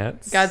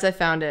dance? Guys, I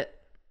found it.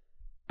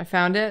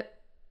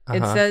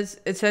 Uh-huh.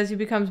 It says he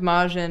becomes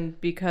Majin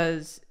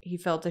because he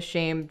felt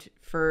ashamed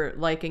for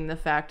liking the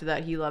fact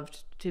that he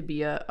loved to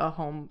be a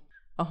home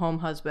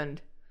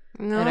husband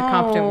and a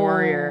competent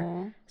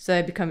warrior. So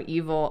they become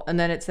evil. And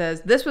then it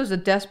says this was a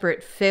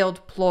desperate,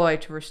 failed ploy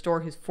to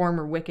restore his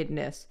former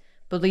wickedness,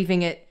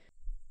 believing it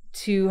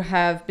to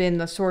have been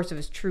the source of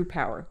his true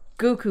power.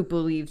 Goku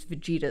believes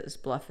Vegeta is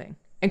bluffing,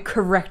 and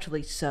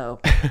correctly so.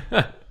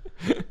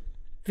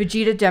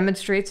 Vegeta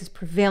demonstrates his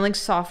prevailing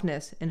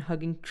softness in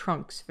hugging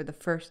Trunks for the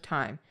first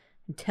time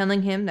and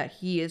telling him that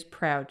he is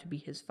proud to be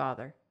his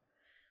father,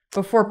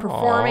 before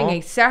performing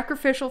a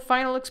sacrificial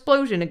final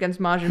explosion against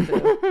Majin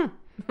Buu.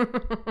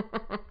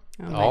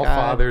 All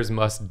fathers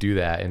must do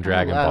that in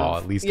Dragon Ball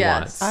at least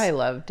once. I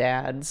love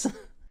dads.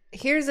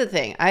 Here's the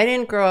thing. I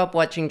didn't grow up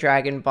watching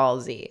Dragon Ball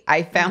Z.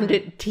 I found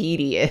it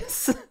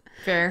tedious.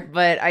 Fair.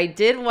 But I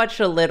did watch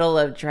a little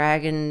of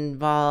Dragon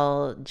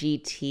Ball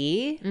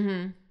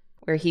GT,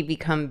 where he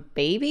become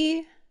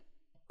baby.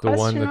 The one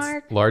Question that's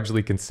mark?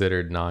 largely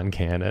considered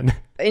non-canon.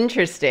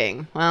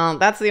 Interesting. Well,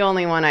 that's the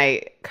only one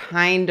I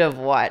kind of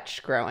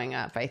watched growing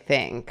up, I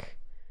think.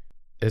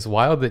 It's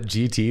wild that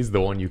GT's the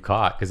one you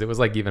caught because it was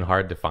like even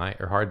hard to find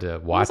or hard to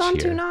It watch was on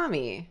here.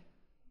 Toonami.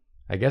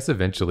 I guess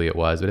eventually it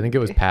was, but I think it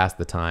was past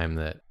the time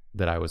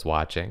that I was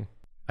watching.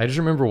 I just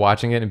remember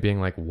watching it and being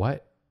like,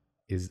 what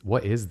is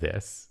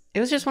this? It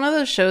was just one of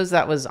those shows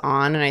that was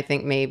on, and I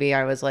think maybe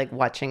I was like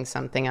watching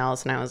something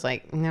else, and I was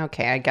like,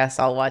 okay, I guess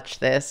I'll watch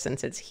this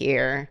since it's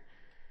here.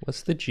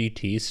 What's the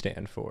GT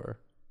stand for?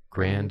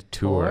 Grand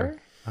Tour.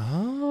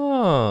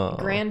 Oh.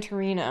 Gran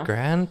Torino.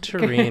 Gran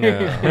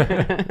Torino.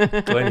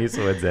 Clint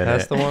Eastwood's in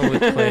That's it. the one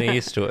with Clint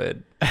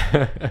Eastwood.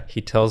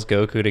 He tells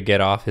Goku to get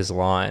off his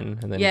lawn,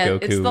 and then Yeah,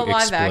 it's the Goku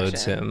live explodes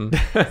action. him.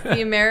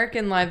 The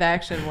American live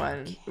action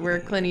one where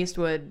Clint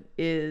Eastwood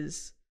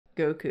is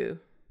Goku.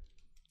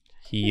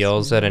 He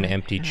yells at an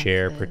empty have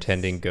chair this.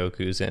 pretending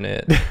Goku's in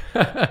it.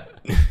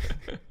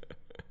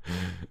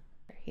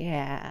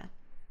 Yeah.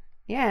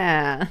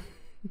 Yeah.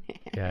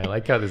 Yeah, I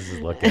like how this is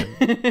looking.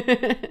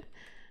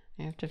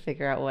 I have to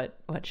figure out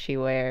what she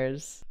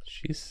wears.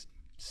 She's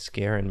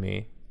scaring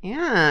me.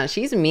 Yeah,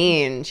 she's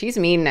mean. She's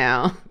mean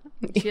now.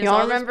 She has Y'all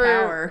all this remember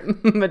power.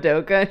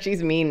 Madoka?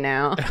 She's mean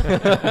now.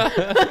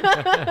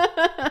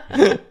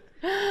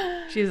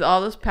 She has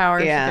all this power.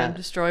 Yeah. She can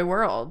destroy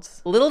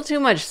worlds. A little too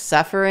much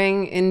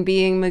suffering in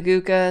being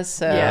Maguka,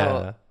 so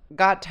Yeah.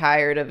 got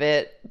tired of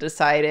it.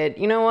 Decided,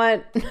 you know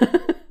what?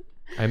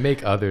 I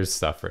make others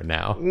suffer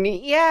now.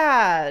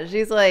 Yeah,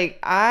 she's like,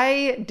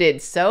 I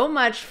did so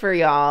much for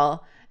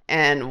y'all,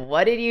 and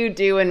what did you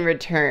do in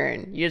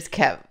return? You just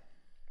kept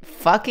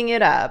fucking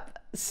it up.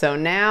 So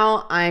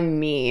now I'm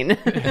mean. I'm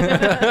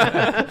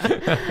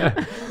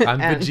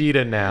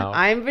Vegeta now.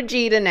 I'm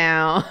Vegeta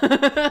now.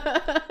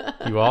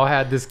 You all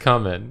had this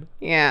coming.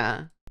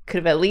 Yeah. Could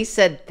have at least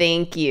said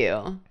thank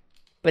you.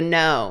 But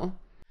no.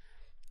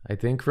 I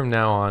think from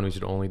now on, we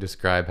should only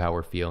describe how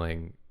we're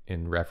feeling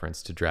in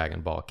reference to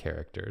Dragon Ball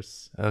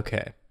characters.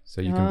 Okay.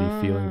 So you can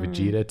be feeling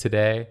Vegeta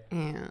today,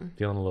 Yeah.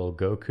 feeling a little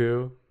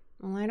Goku.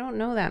 Well, I don't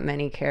know that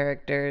many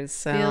characters,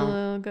 so Feel a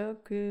little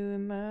Goku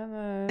in my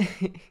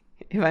life.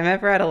 if I'm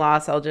ever at a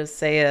loss, I'll just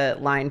say a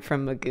line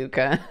from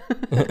Maguka.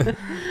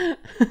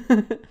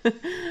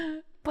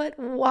 But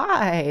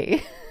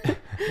why?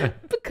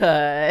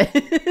 Because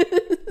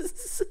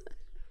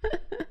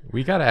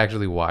We gotta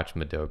actually watch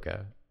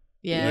Madoka.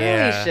 Yeah.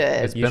 Yeah. we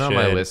should. It's You been on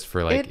my should. list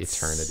for like It's-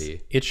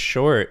 eternity. It's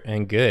short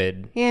and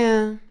good.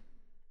 Yeah.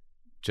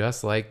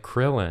 Just like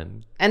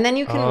Krillin. And then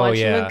you can Oh, watch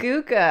yeah.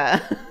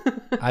 Maguka.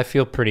 I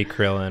feel pretty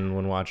Krillin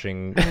when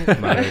watching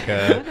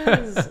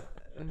Madoka.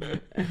 What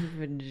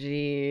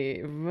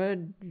is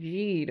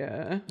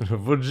Vegeta?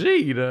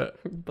 Vegeta.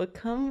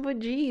 Become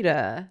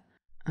Vegeta.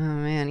 Oh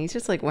man, he's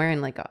just like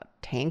wearing like a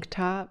tank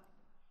top.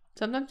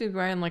 Sometimes he's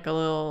wearing like a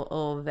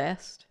little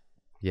vest.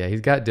 Yeah,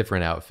 he's got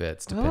different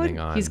outfits depending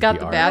on. He's got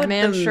the art. bad What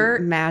man the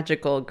shirt.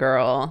 magical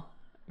girl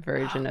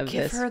version of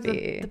Give this her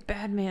be. the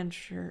bad man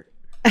shirt.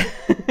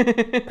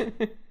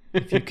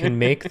 If you can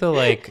make the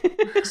like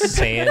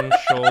sand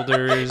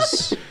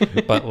shoulders,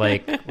 but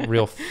like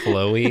real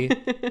flowy.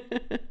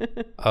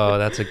 Oh,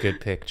 that's a good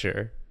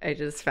picture. I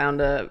just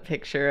found a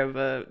picture of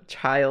a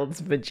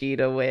child's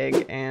Vegeta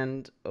wig,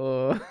 and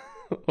oh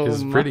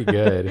It's my- pretty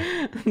good.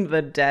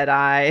 The dead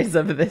eyes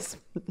of this.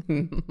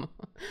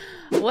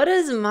 What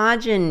does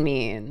Majin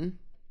mean?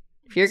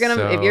 If you're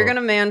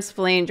gonna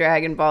mansplain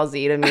Dragon Ball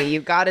Z to me,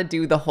 you've got to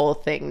do the whole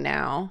thing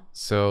now.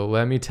 So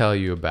let me tell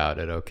you about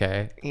it,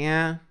 okay?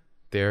 Yeah.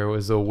 There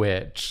was a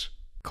witch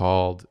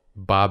called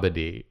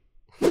Babidi.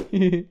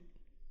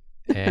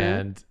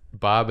 And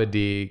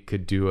Babidi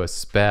could do a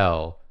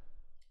spell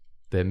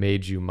that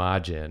made you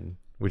Majin,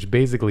 which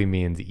basically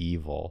means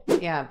evil.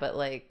 Yeah, but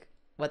like,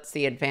 what's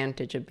the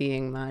advantage of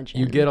being Majin?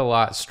 You get a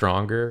lot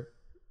stronger,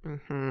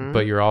 Mhm.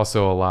 but you're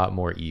also a lot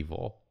more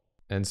evil.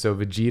 And so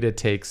Vegeta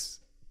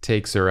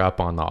takes her up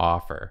on the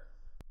offer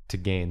to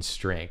gain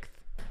strength,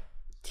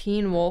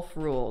 Teen Wolf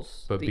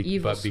rules. but, the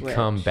evil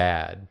become switch.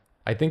 bad.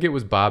 I think it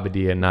was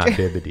Babidi and not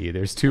Bibidi.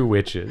 There's two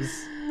witches,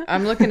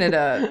 I'm looking it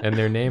up. and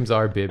their names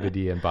are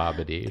Bibidi and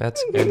Babidi.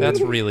 That's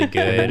really And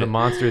then the good.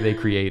 monster they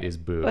create is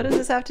Boo What does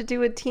this have to do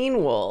with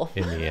Teen Wolf?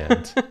 in the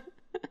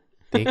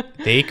end.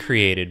 They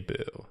created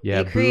Boo.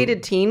 Yeah, They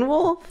created Teen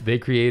Wolf? They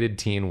created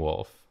Teen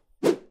Wolf.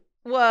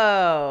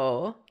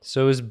 Whoa.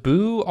 So is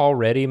Boo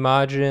already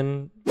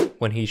Majin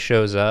when he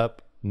shows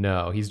up?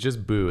 No, he's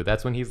just Boo.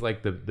 That's when he's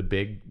like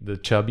the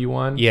chubby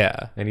one.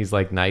 Yeah, And he's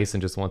like nice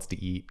and just wants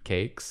to eat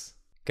cakes.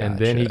 And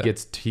then he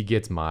gets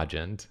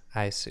Majined.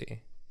 I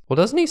see. Well,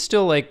 doesn't he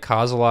still like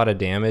cause a lot of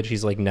damage?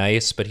 He's like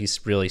nice, but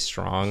he's really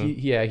strong.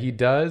 He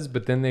does,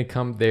 but then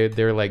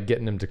they're like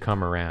getting him to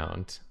come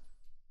around.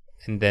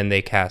 And then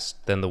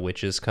the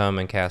witches come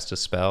and cast a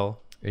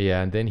spell.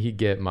 Yeah, and then he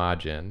get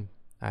Majin.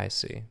 I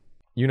see.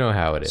 You know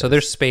how it is. So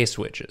there's space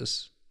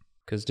witches.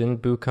 Because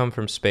didn't Boo come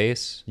from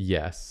space?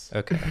 Yes.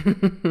 Okay.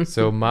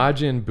 So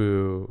Majin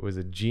Buu was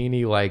a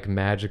genie-like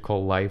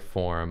magical life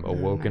form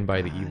awoken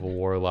by the evil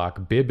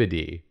warlock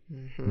Bibidi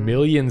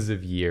millions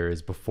of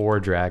years before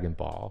Dragon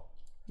Ball.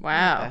 What the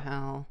Wow.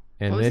 hell?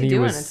 And What was then he he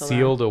doing was until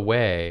sealed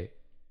away,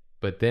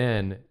 but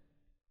then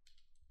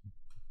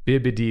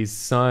Bibidi's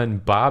son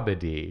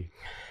Babidi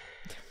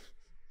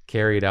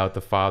carried out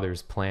the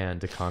father's plan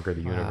to conquer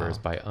the universe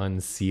by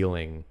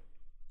unsealing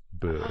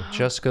Boo.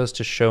 Just goes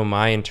to show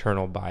my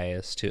internal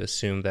bias to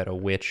assume that a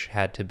witch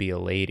had to be a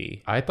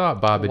lady. I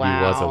thought Babidi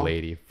was a Wow.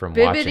 lady from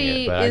watching it,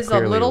 Bibbidi but is I a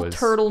clearly little was,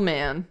 turtle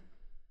man.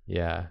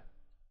 Yeah,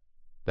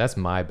 that's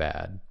my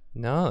bad.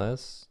 No,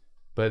 that's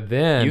But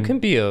then you can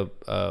be a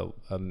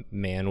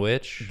man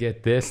witch.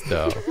 get this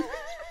though.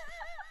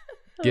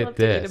 Get Love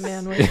to eat a this.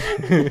 man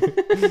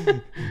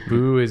witch.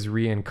 Boo is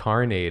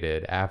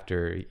reincarnated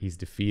after he's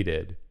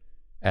defeated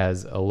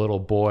as a little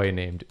boy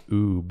named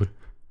Oob.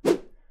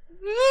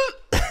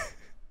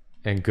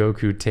 And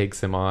Goku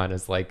takes him on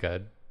as like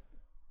a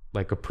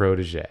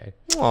protege.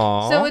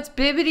 Aww. So it's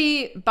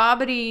Bibbidi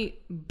Bobbidi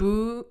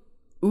Boo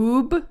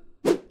Oob.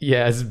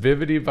 Yes,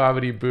 Bibbidi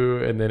Bobbidi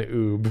Boo and then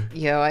Oob.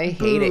 Yo, I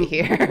hate it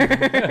here.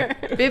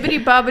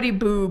 Bibbidi Bobbidi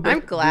Boob.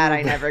 I'm glad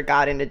I never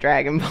got into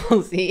Dragon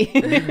Ball Z.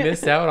 You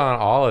missed out on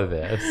all of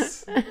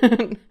this.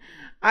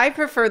 I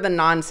prefer the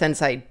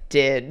nonsense I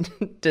did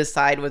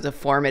decide was a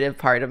formative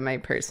part of my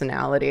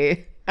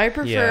personality. I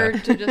prefer Yeah.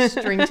 to just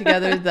string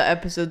together the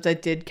episodes I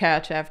did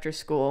catch after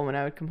school when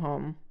I would come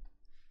home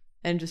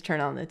and just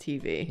turn on the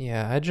TV.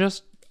 Yeah,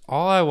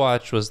 all I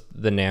watched was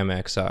the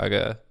Namek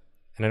saga,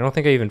 and I don't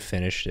think I even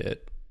finished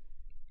it.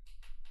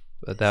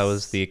 But that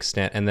was the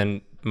extent. And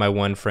then my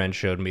one friend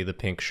showed me the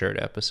pink shirt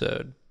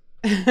episode.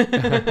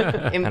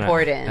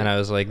 Important. And I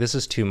was like, this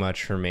is too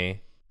much for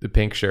me. The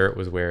pink shirt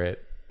was where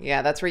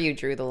Yeah, that's where you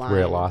drew the line.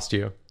 it lost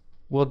you.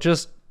 Well,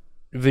 just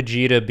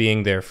Vegeta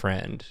being their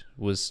friend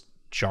was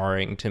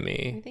jarring to I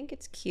me. think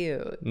it's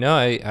cute. No,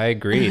 I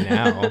agree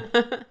now.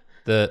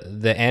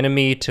 The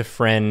enemy to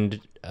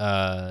friend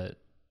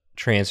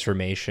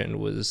transformation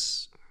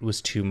was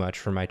too much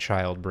for my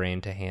child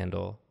brain to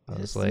handle. I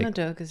was like,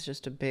 Madoka's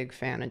just a big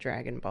fan of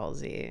Dragon Ball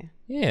Z.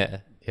 yeah,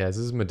 Yeah, this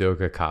is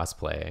Madoka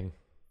cosplaying.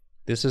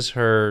 this is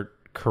her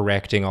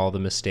correcting all the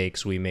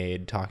mistakes we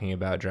made talking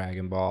about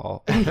Dragon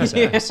Ball on this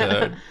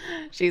episode.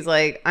 She's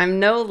like,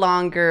 I'm no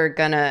longer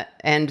gonna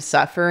end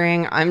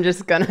suffering. I'm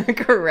just gonna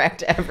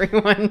correct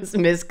everyone's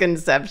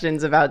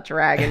misconceptions about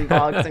Dragon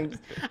Ball. 'Cause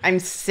I'm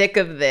sick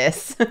of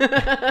this.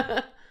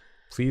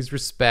 Please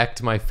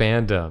respect my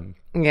fandom.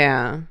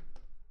 Yeah.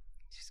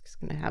 She's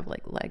just gonna have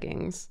like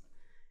leggings.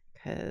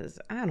 Because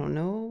I don't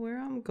know where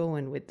I'm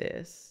going with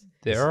this.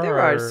 There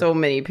are so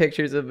many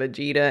pictures of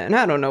Vegeta, and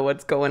I don't know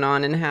what's going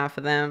on in half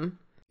of them.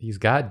 He's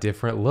got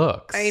different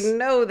looks. I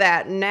know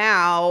that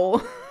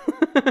now.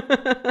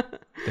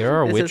 There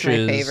are This witches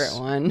is my favorite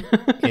one.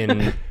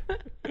 in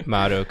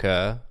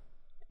Madoka.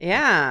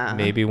 Yeah.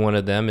 Maybe one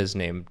of them is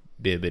named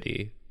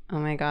Bibbidi. Oh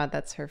my god,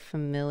 that's her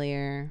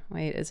familiar.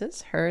 Wait, is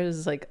this her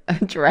as like a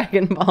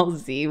Dragon Ball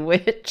Z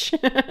witch?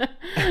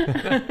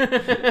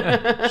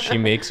 She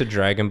makes a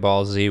Dragon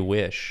Ball Z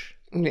wish.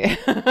 Yeah.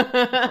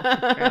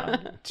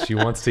 She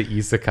wants to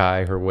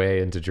isekai her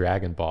way into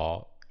Dragon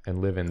Ball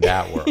and live in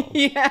that world.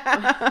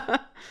 Yeah.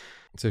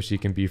 So she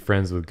can be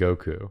friends with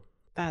Goku.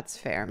 That's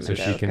fair, Madoka. So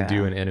she can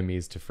do an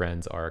enemies to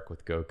friends arc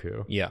with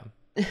Goku. Yeah.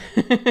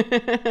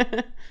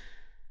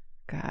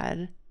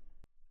 God.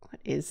 What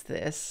is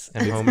this?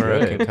 And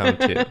Homura can come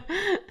too.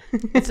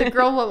 It's a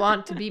girl who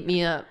want to beat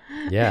me up,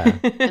 Yeah.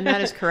 and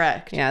that is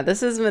correct. Yeah,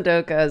 this is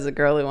Madoka as a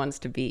girl who wants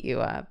to beat you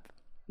up.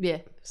 Yeah.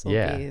 This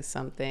will be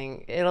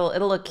something. It'll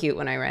look cute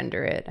when I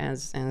render it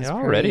as It per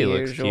already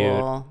looks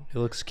usual. cute. It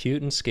looks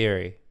cute and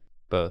scary.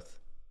 Both.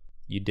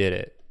 You did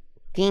it.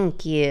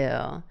 Thank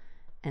you.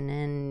 And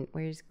then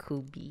where's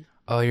Kubi?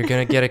 Oh, you're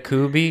gonna get a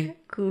Kubi?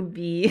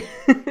 Kubi.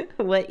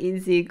 What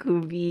is it,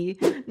 Kubi?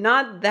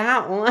 Not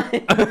that one.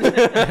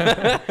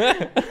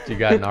 She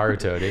got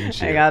Naruto, didn't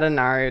she? I got a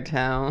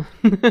Naruto.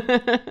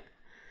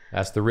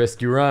 That's the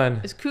risk you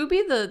run. Is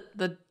Kubi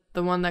the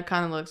one that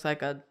kind of looks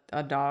like a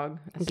dog?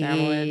 A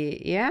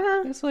samoyed?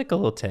 Yeah. It's like a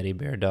little teddy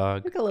bear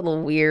dog. Like a little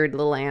weird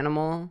little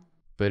animal.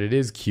 But it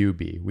is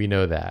QB. We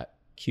know that.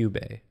 Cube.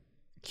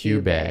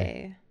 Cube.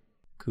 Kubi.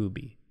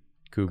 Kubi.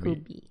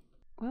 Kubi.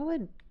 What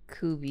would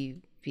Kubi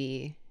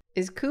be?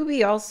 Is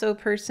Kubi also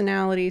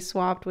personality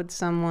swapped with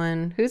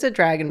someone? Who's a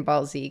Dragon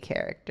Ball Z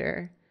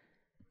character?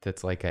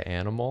 That's like an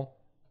animal.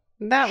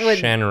 That would...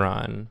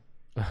 Shenron.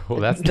 Well,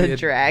 that's The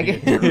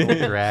dragon. The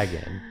eternal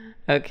dragon.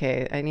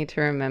 Okay, I need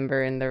to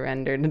remember in the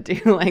render to do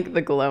like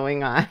the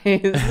glowing eyes.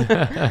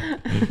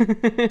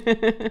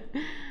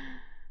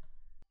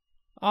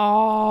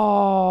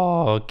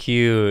 Oh,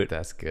 cute.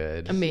 That's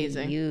good.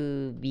 Amazing.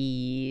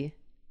 Kubi.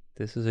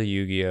 This is a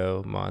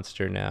Yu-Gi-Oh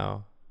monster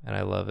now, and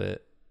I love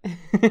it.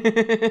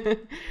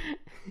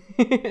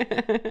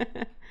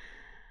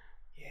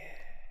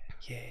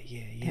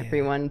 Yeah.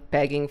 Everyone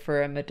begging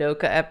for a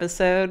Madoka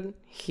episode.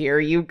 Here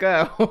you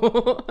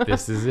go.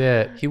 This is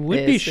it. He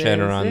would be This is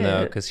Shenron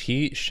though, it. because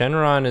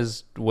Shenron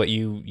is what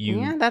you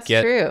Yeah, that's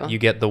get, true. You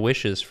get the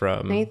wishes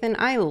from. Nathan,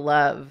 I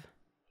love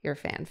your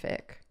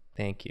fanfic.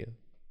 Thank you.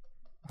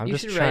 You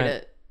should write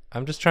it.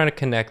 I'm just trying to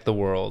connect the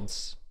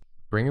worlds.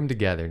 Bring them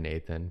together,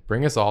 Nathan.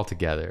 Bring us all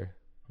together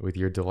with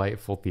your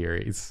delightful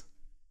theories.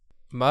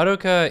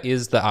 Madoka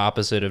is the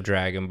opposite of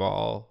Dragon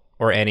Ball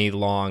or any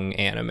long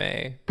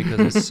anime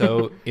because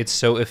it's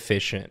so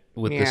efficient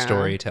with the Yeah.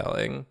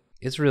 storytelling.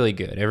 It's really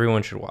good.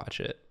 Everyone should watch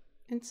it.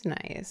 It's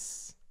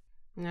nice.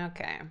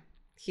 Okay.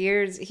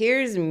 Here's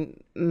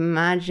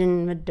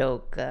Majin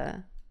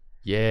Madoka.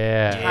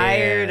 Yeah.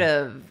 Tired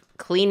of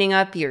cleaning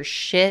up your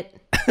shit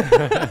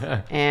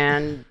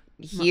and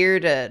here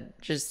to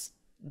just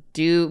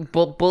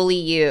bully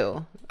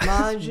you.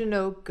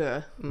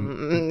 Majinoka.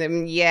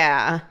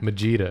 Yeah.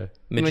 Majida.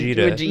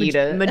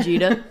 Vegeta.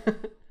 Majida.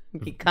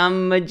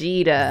 Become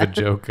Majida. The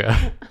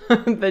Joker.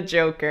 The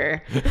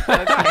Joker.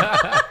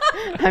 Okay.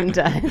 I'm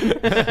done.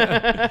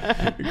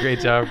 Great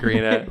job,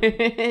 Karina.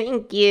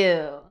 Thank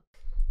you.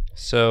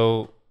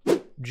 So,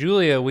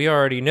 Julia, we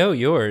already know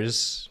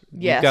yours.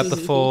 Yes. You've got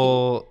the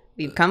full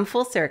We've come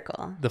full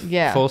circle.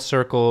 full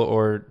circle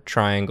or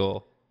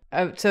triangle.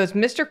 So it's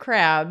Mr.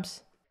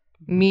 Krabs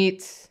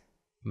meets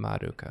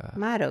Madoka.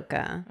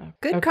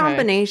 Good Okay.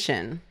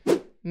 combination.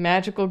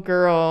 magical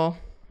girl.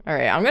 All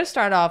right, I'm going to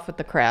start off with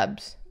the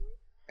crabs.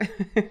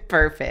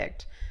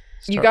 Perfect.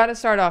 You got to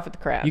start off with the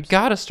crabs. You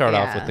got to start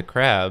off Yeah. with the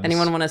crabs.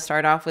 Anyone want to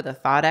start off with a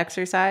thought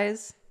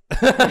exercise?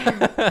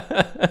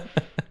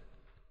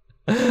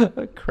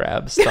 A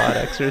crab's thought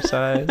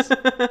exercise.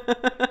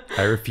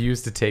 I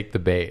refuse to take the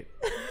bait.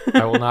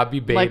 I will not be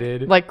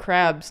baited. like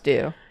crabs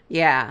do.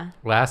 Yeah.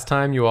 Last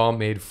time you all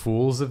made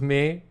fools of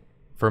me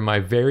for my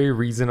very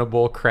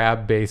reasonable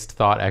crab-based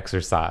thought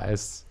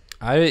exercise.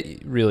 I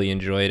really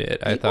enjoyed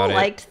it. I People thought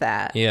liked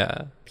that.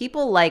 Yeah.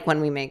 People like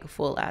when we make a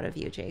fool out of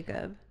you,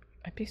 Jacob.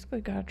 I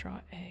basically got to draw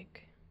an egg.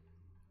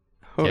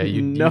 Yeah,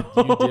 you did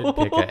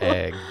pick an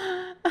egg.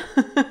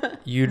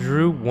 You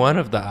drew one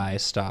of the eye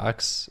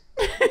stalks.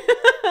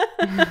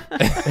 Then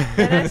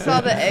I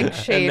saw the egg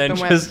shape then and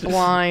just- went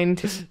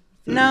blind.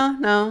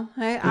 No.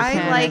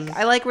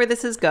 I like where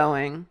this is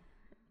going.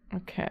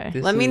 Okay.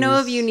 This Let me know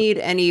if is- you need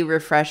any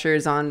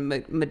refreshers on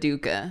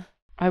Madoka.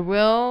 I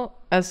will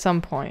at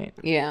some point.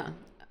 Yeah.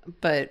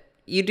 But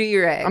you do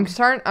your egg.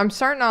 I'm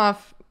starting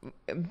off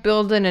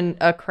building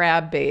a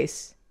crab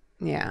base.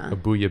 Yeah. A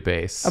booyah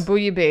base. A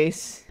booyah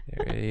base.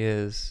 There he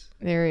is.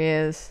 There he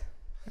is.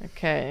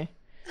 Okay.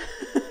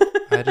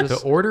 I The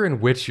just order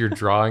in which you're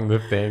drawing the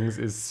things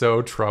is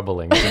so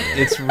troubling to me.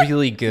 it's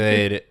really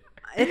good.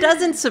 It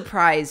doesn't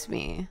surprise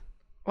me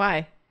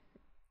Why?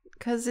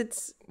 because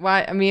it's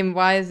Why? I mean,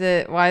 why is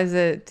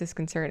it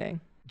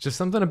disconcerting? Just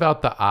something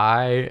about the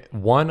eye,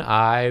 one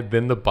eye,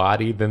 then the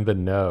body, then the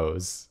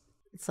nose.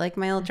 it's like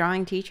my old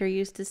drawing teacher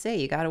used to say,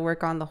 you got to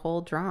work on the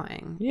whole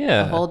drawing.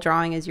 Yeah. The whole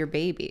drawing is your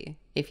baby.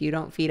 If you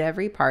don't feed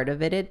every part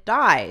of it, it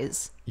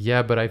dies.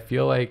 Yeah, but I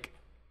feel like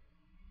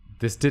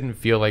this didn't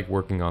feel like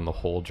working on the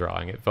whole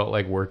drawing. It felt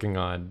like working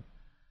on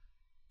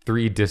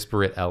 3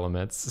 disparate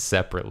elements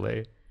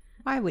separately.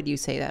 Why would you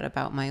say that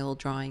about my old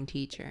drawing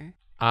teacher?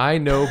 I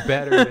know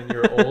better than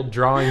your old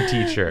drawing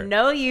teacher.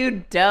 No,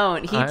 you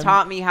don't. He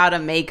taught me how to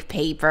make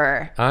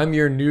paper. I'm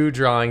your new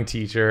drawing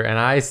teacher, and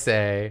I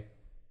say,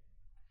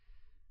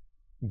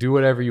 do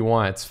whatever you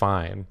want. It's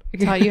fine. I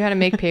taught you how to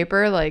make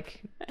paper,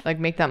 like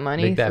make that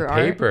money Make that through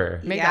paper.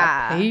 art. Make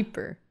Yeah. that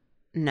paper.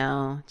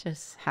 No,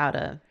 just how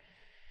to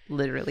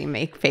literally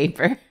make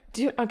paper.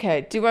 Do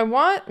I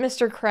want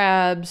Mr.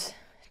 Krabs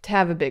to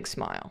have a big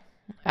smile?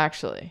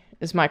 Actually,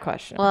 is my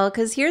question. Well,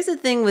 because here's the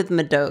thing with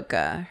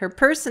Madoka. Her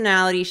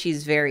personality,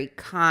 she's very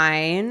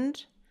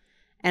kind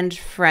and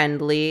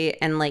friendly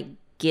and like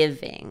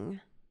giving.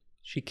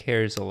 She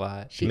cares a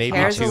lot. She Maybe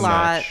cares too a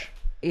lot. much.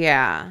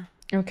 Yeah.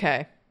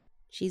 Okay.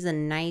 She's a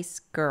nice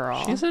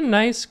girl. She's a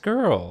nice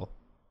girl.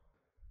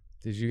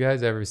 Did you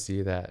guys ever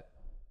see that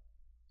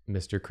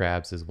Mr.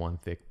 Krabs is one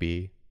thick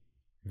bee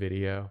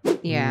video?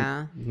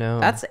 Yeah. No.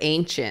 That's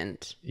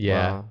ancient.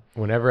 Yeah. Wow.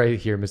 Whenever I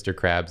hear Mr.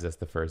 Krabs, that's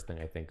the first thing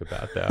I think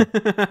about, though.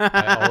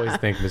 I always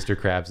think Mr.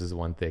 Krabs is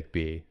one thick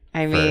bee.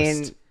 I first.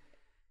 mean,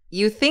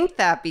 you think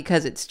that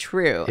because it's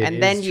true, It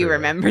and then is you true.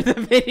 remember the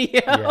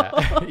video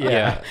Yeah.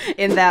 Yeah.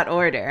 in that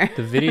order.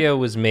 The video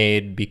was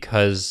made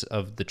because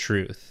of the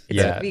truth.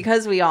 Yeah.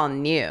 Because we all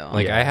knew.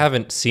 Like Yeah. I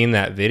haven't seen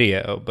that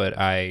video, but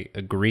I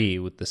agree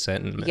with the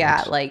sentiment.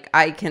 Yeah, like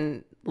I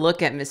can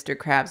look at Mr.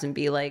 Krabs and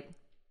be like,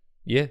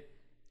 Yeah.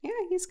 yeah,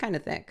 he's kind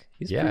of thick.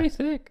 He's Yeah. pretty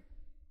thick.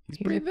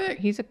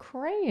 He's a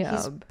crab.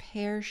 He's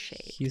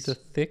pear-shaped. He's a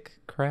thick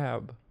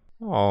crab.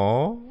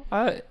 Oh,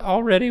 I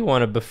already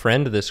want to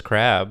befriend this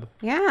crab.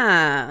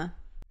 Yeah.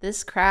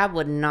 This crab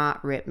would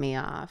not rip me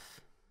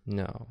off.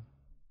 No.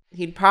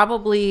 He'd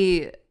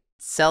probably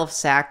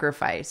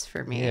self-sacrifice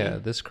for me. Yeah,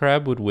 this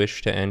crab would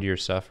wish to end your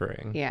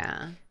suffering.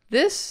 Yeah.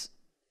 This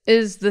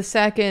is the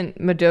second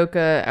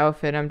Madoka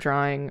outfit I'm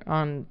drawing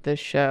on this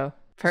show.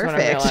 That's what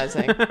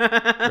I'm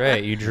realizing.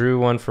 Right, you drew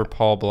one for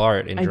Paul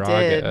Blart in I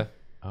Draga. did.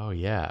 Oh,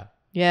 yeah.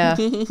 Yeah.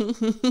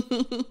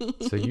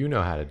 So you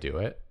know how to do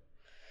it.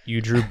 You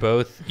drew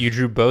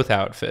both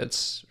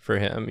outfits for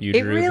him. You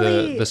It drew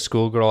really- the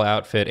schoolgirl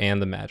outfit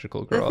and the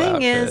magical The girl thing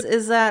outfit.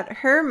 is that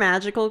her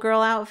magical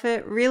girl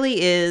outfit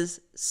really is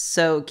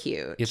so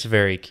cute. It's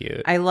very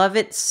cute. I love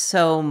it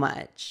so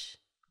much.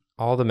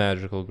 All the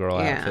magical girl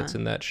Yeah. outfits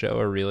in that show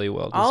are really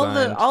well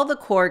designed. All the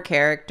core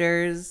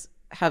characters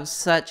have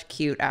such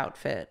cute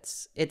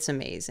outfits. It's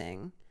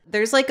amazing.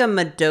 There's like a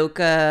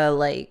Madoka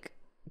like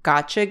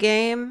gotcha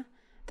game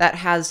that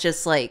has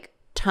just like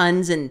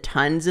tons and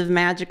tons of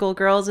magical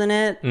girls in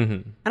it.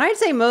 Mm-hmm. And I'd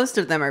say most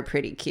of them are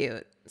pretty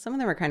cute. Some of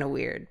them are kind of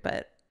weird,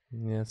 but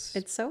Yes.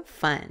 it's so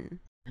fun.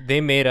 They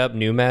made up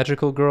new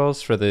magical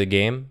girls for the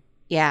game.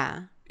 Yeah.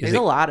 Is There's it-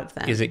 a lot of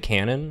them. Is it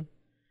canon?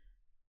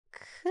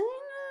 Kind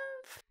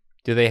of?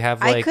 Do they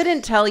have like I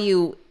couldn't tell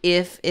you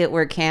if it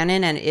were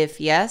canon, and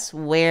if yes,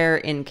 where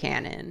in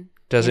canon.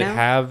 Does you it know?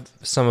 have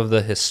some of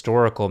the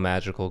historical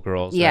magical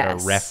girls that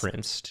Yes. are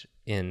referenced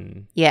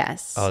in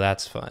Yes. Oh,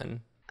 that's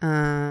fun.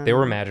 Um, There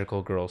were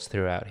magical girls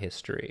throughout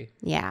history.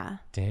 yeah.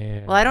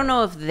 Damn. Well, I don't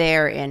know if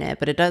they're in it,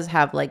 but it does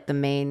have like the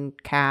main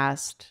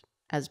cast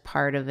as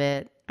part of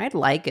it. I'd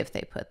like if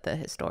they put the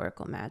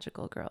historical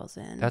magical girls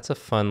in. That's a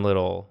fun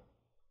little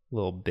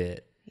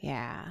bit.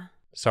 yeah.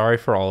 Sorry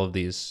for all of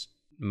these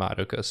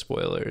Madoka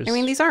spoilers. I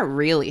mean, these aren't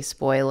really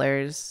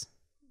spoilers.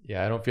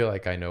 Yeah, I don't feel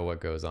like I know what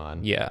goes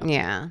on. yeah.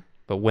 Yeah.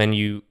 But when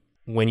you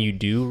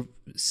do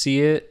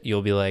see it,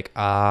 you'll be like,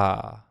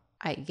 "Ah,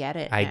 I get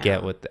it. I now.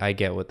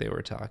 get what they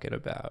were talking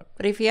about."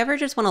 But if you ever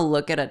just want to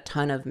look at a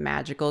ton of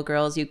magical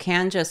girls, you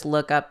can just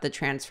look up the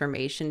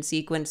transformation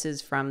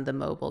sequences from the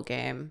mobile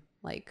game,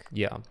 like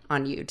Yeah.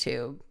 on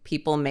YouTube.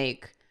 People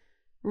make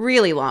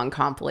really long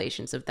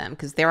compilations of them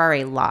because there are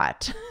a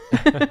lot.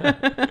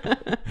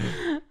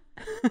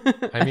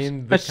 I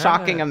mean, a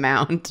shocking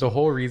amount. The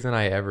whole reason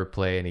I ever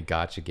play any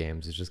gotcha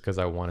games is just because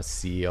I want to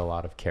see a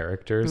lot of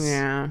characters.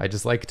 Yeah. I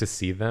just like to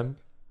see them.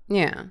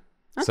 Yeah.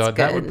 That's So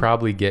that would good.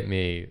 probably get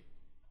me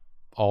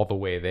all the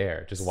way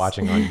there, just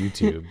watching on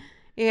YouTube.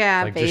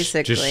 Yeah, Like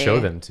basically. just show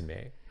them to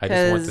me. I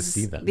just want to 'Cause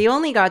see them. The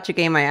only gotcha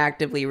game I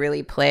actively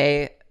really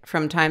play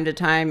from time to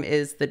time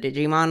is the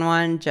Digimon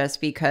one,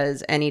 just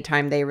because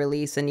anytime they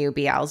release a new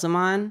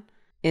Beelzemon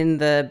in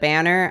the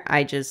banner,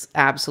 I just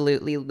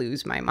absolutely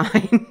lose my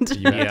mind.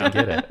 You have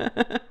to get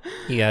it.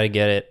 You got to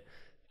get it.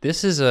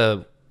 This is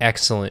a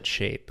excellent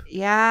shape.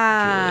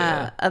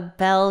 Yeah, a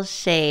bell The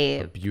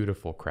shape.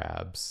 beautiful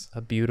crabs.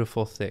 A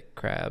beautiful thick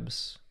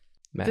crabs.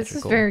 Magical. This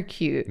is very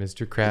cute.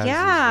 Mr. Krabs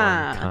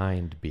Yeah. is one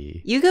kind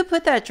bee. You could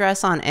put that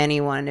dress on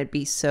anyone and it'd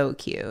be so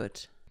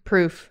cute.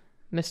 Proof,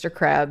 Mr.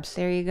 Krabs.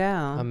 There you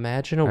go.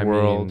 Imagine a I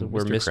world mean,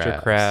 where Mr.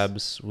 Mr.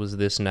 Krabs was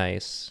this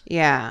nice.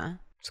 Yeah.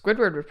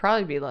 Squidward would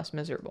probably be less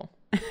miserable.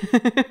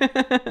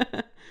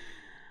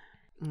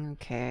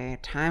 Okay,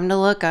 time to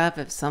look up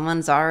if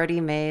someone's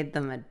already made the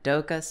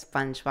Madoka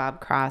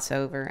SpongeBob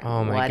crossover. And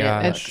Oh my what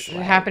God. It It's looks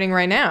like. happening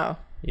right now.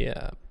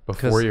 Yeah.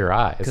 Before your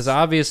eyes. Because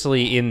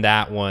obviously in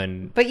that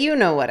one, But you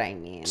know what I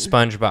mean.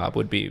 SpongeBob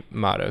would be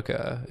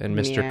Madoka and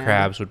Mr. Yeah.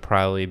 Krabs would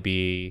probably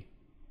be...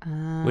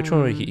 which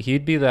one would he...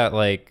 He'd be that,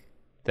 like,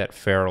 that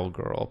feral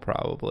girl,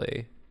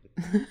 probably.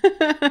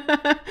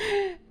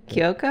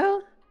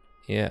 Kyoko?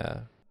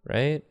 Yeah.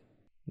 Right?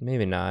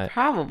 Maybe not.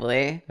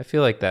 Probably. I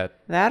feel like that...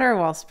 That or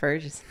while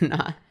Spurge is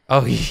not.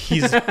 Oh,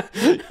 he's... yeah.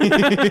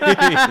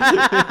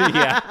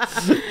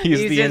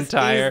 He's the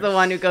entire... He's the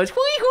one who goes,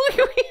 "Hui,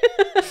 hui,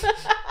 hui."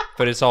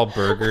 But it's all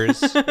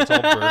burgers. It's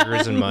all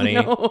burgers and money.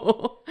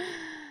 No.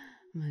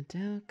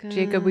 Madoka.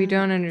 Jacob, we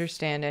don't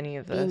understand any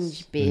of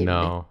this. Binge bid.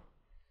 No.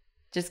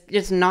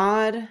 Just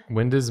nod.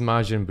 When does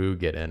Majin Buu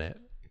get in it?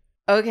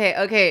 Okay,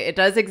 it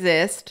does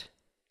exist.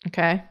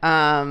 Okay.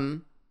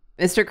 Mr.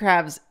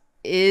 Krabs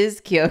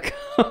is Kyoko.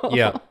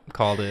 Yeah,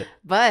 called it.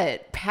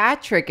 But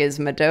Patrick is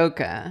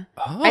Madoka.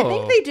 Oh. I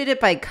think they did it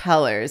by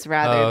colors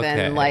rather Okay.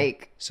 than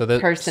like So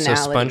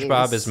personalities.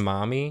 SpongeBob is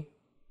mommy?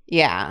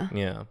 Yeah.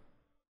 Yeah.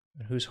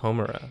 Who's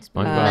Homura?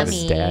 SpongeBob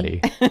is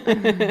Mommy.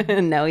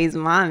 daddy. No, he's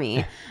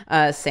mommy.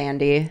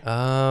 Sandy.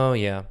 Oh,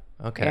 yeah.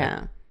 Okay.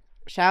 Yeah.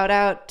 Shout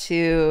out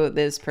to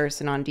this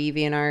person on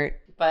DeviantArt.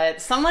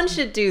 But someone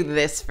should do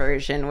this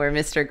version where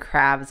Mr.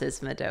 Krabs is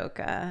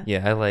Madoka.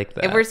 Yeah, I like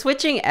that. If we're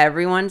switching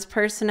everyone's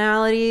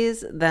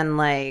personalities, then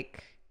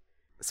like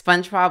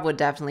SpongeBob would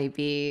definitely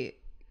be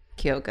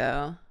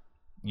Kyoko.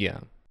 Yeah.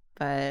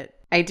 But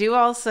I do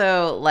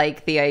also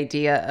like the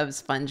idea of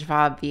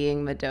SpongeBob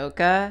being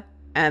Madoka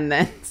and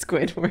then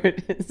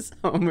Squidward is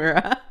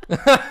Homura.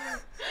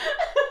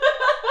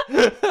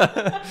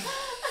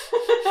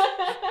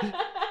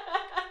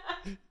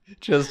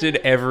 Just in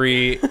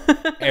every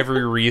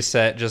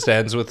reset just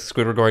ends with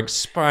Squidward going,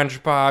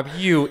 SpongeBob,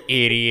 you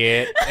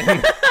idiot.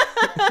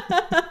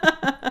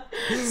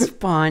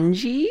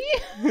 Spongy?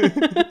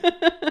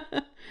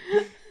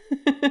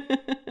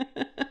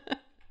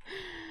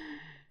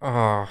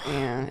 Oh,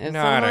 Yeah. If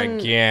not someone-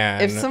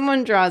 again. If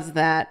someone draws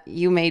that,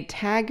 you may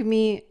tag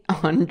me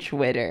on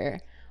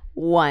Twitter.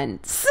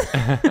 once.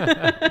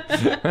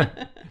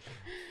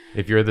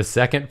 If you're the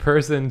second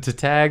person to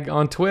tag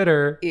on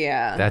Twitter,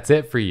 Yeah. that's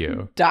it for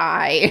you.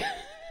 Die.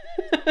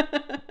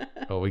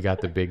 Oh, we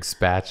got the big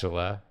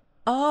spatula.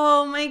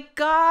 Oh my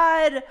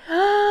god.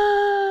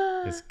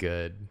 It's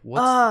good.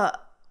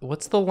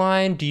 What's the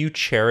line? Do you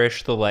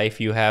cherish the life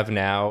you have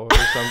now or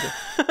something?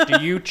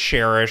 Do you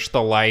cherish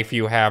the life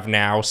you have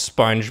now,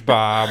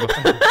 SpongeBob?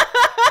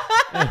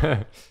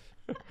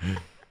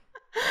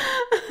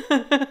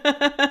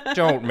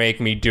 Don't make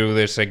me do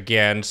this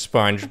again,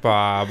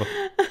 SpongeBob.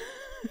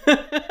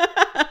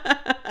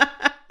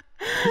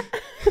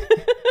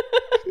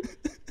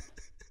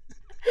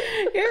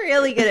 You're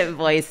really good at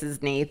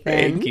voices, Nathan.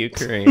 Thank you,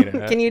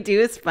 Karina. Can you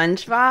do a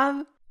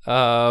SpongeBob?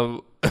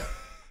 God.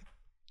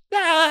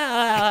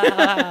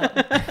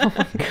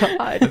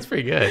 That's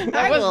pretty good.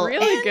 That was will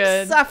really end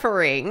good.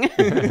 Suffering.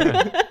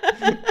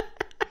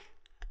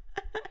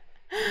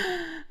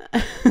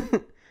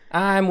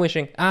 I'm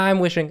wishing.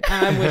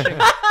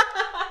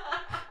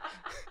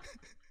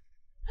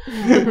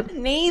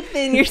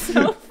 Nathan, you're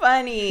so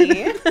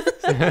funny.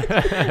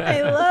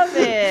 I love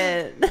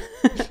it.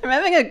 I'm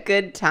having a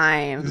good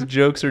time. These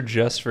jokes are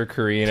just for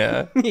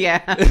Karina. Yeah.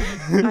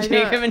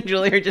 Jacob and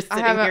Julie are just I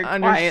sitting haven't here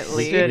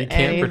quietly. understood We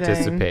can't anything.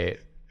 participate.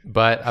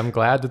 But I'm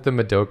glad that the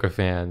Madoka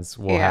fans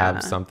will Yeah.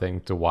 have something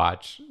to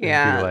watch. And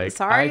Yeah. be like,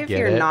 Sorry I if get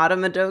you're it. not a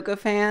Madoka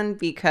fan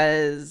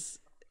because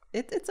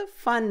it's a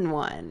fun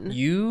one.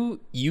 You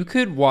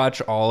could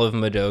watch all of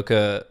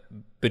Madoka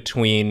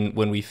between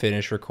when we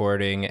finish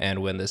recording and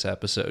when this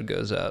episode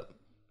goes up.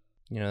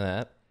 You know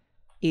that?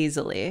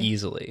 Easily.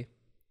 Easily.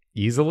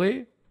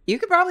 Easily? You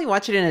could probably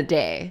watch it in a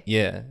day.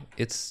 Yeah.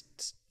 It's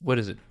what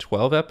is it?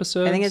 12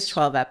 episodes? I think it's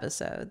 12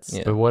 episodes.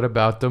 Yeah. But what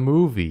about the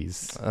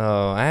movies?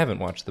 Oh, I haven't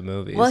watched the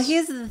movies. Well,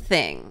 here's the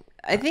thing.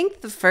 I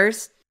think the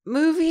first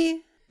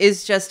movie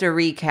is just a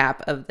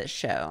recap of the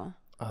show.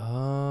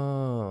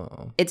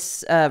 Oh.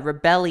 It's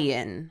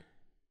Rebellion.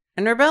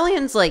 And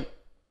Rebellion's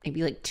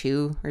maybe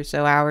 2 or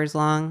so hours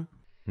long.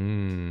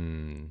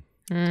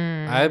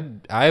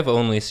 I've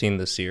only seen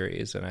the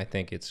series and I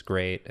think it's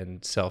great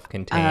and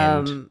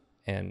self-contained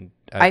and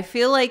I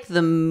feel like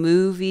the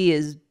movie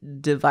is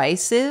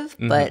divisive,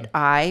 Mm-hmm. but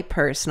I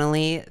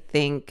personally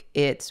think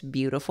it's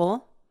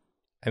beautiful.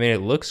 I mean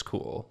it looks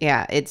cool.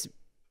 Yeah, it's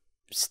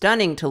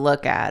stunning to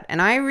look at.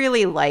 And I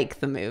really like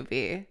the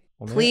movie.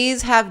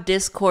 Please have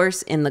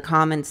discourse in the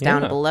comments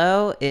down Yeah.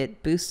 below.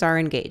 It boosts our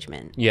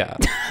engagement. Yeah.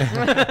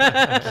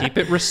 Keep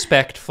it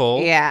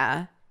respectful.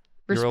 Yeah.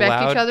 Respect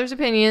allowed- each other's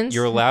opinions.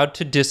 You're allowed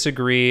to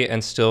disagree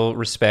and still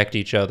respect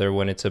each other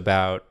when it's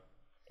about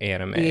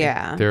anime.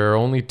 Yeah. There are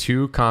only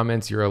 2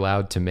 comments you're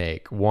allowed to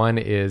make. One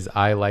is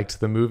I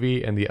liked the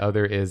movie, and the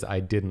other is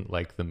I didn't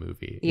like the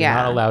movie. Yeah.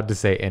 You're not allowed to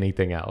say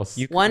anything else.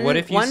 What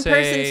if you one say,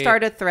 person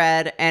start a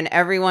thread and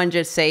everyone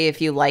just say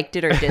if you liked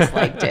it or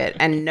disliked it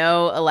and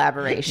no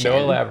elaboration. No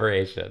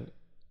elaboration.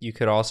 You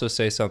could also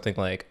say something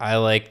like, I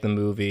like the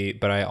movie,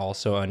 but I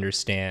also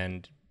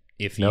understand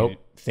if Nope. you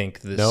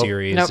think the Nope.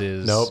 series Nope.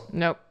 is Nope.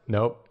 Nope.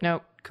 Nope.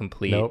 Nope.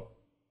 complete Nope.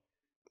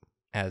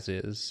 as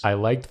is. I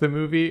liked the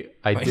movie.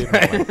 I didn't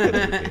like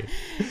the movie.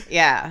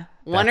 Yeah.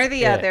 One or That's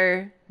the it.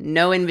 other,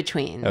 no in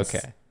betweens.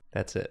 Okay,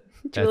 that's it.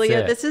 Julia,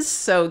 it. this is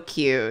so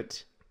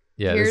cute.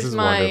 Yeah, Here's this is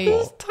my-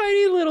 wonderful.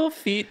 Tiny little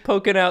feet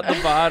poking out the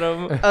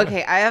bottom.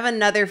 Okay, I have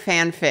another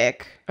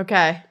fanfic.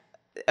 Okay.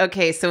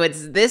 Okay, so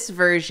it's this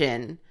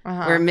version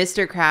where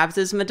Mr. Krabs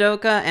is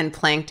Madoka and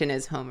Plankton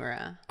is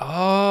Homura.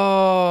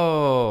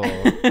 Oh,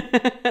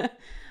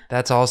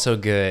 that's also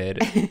good.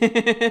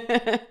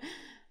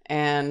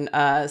 And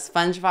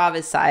SpongeBob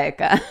is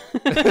Sayaka.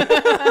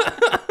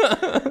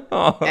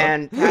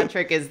 And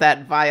Patrick is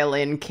that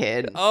violin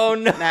kid. Oh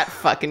no, That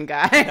fucking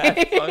guy.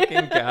 that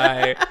fucking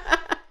guy.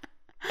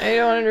 I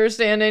don't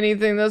understand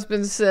anything that's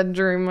been said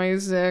during my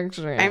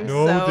section. I'm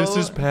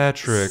so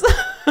Patrick.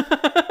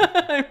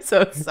 I'm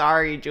so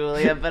sorry,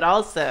 Julia, but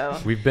also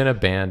We've been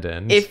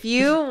abandoned. if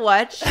you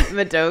watch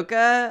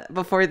Madoka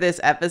before this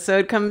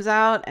episode comes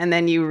out and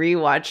then you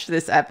rewatch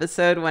this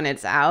episode when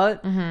it's out,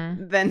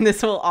 then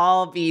this will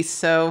all be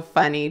so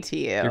funny to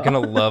you. You're gonna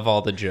love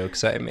all the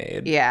jokes I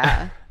made.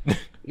 Yeah.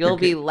 You'll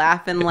be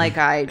laughing like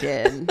I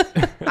did.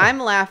 I'm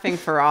laughing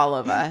for all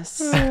of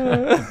us.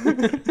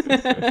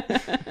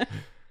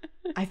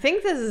 I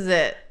think this is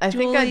it. I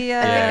think I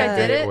Julia.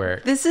 did great it.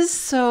 work. This is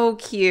so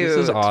cute. This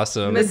is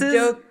awesome. This is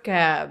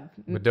Madocab.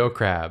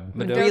 Madocrab.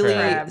 really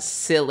Crab.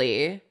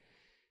 silly.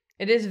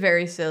 It is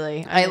very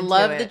silly. I I'm into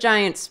love it. the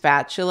giant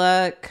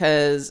spatula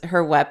because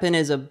her weapon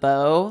is a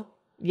bow,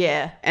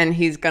 Yeah. and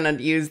he's gonna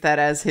use that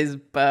as his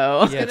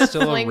bow. Yeah, it's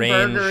still a Fling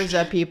ranged burgers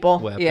at people.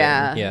 weapon.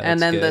 Yeah, yeah, and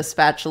that's then the good.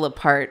 spatula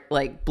part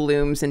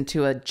blooms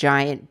into a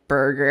giant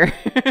burger.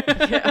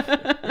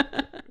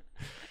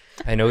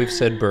 I know we've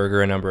said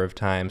burger a number of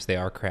times. They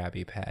are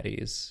Krabby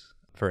Patties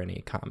for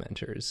any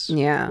commenters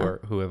Yeah.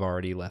 who have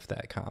already left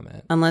that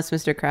comment. Unless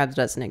Mr. Krabs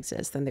doesn't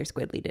exist, then they're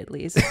Squiddly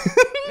Diddlies.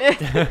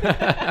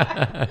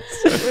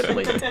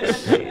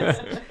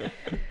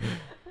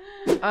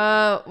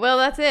 Well,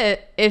 that's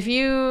it. If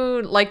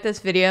you like this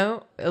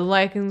video,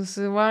 why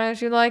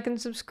don't you like and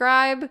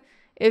subscribe?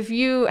 If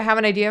you have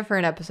an idea for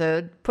an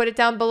episode, put it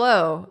down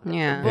below.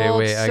 Yeah. Hey, We'll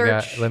wait,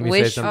 let me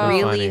say Wish something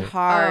really funny.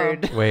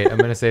 hard. Wait, I'm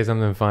going to say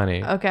something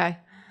funny. Okay.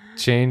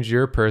 Change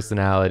your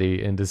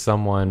personality into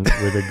someone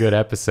with a good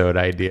episode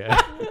idea.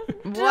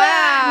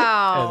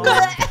 Wow.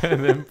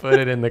 and then put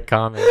it in the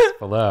comments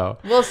below.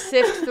 We'll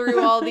sift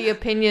through all the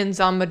opinions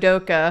on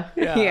Madoka.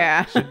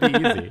 Yeah. Should be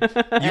easy.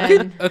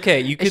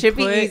 You could It should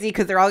put, be easy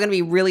because they're all going to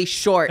be really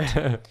short.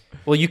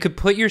 Well, you could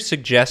put your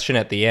suggestion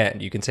at the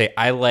end. You can say,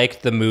 I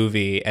liked the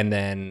movie, and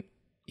then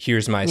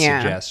here's my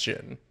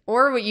suggestion.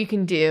 Or what you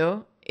can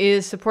do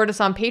is support us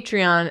on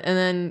Patreon, and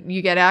then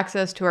you get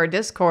access to our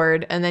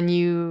Discord, and then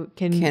you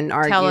can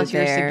argue tell us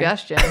your there.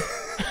 suggestion.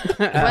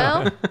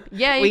 Well,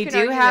 yeah, you We can do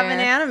argue have there. an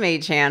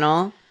anime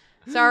channel.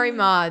 Sorry,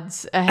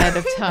 mods, ahead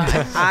of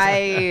time.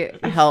 I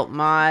help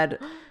mod,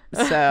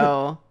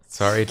 so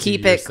Sorry to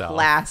keep yourself. it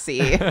classy.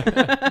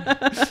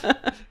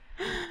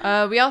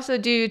 We also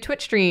do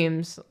Twitch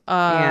streams,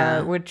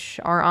 Yeah. which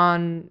are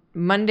on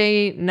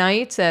Monday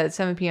nights at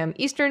 7 p.m.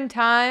 Eastern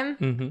time.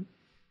 Mm-hmm.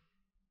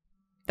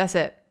 That's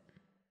it.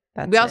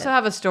 That's We also it.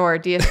 have a store,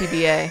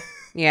 DSCBA.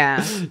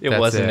 Yeah. It That's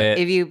wasn't it.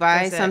 it. If you buy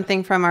That's it.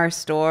 something from our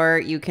store,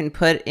 you can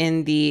put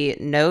in the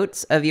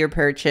notes of your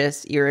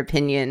purchase your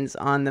opinions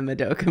on the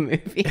Madoka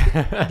movie.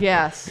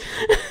 Yes.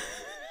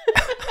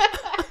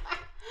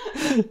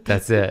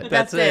 That's it.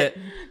 That's it.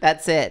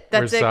 That's it.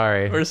 That's We're it.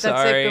 sorry. We're That's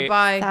sorry. it.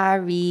 Goodbye.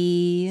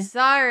 Sorry.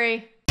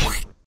 Sorry.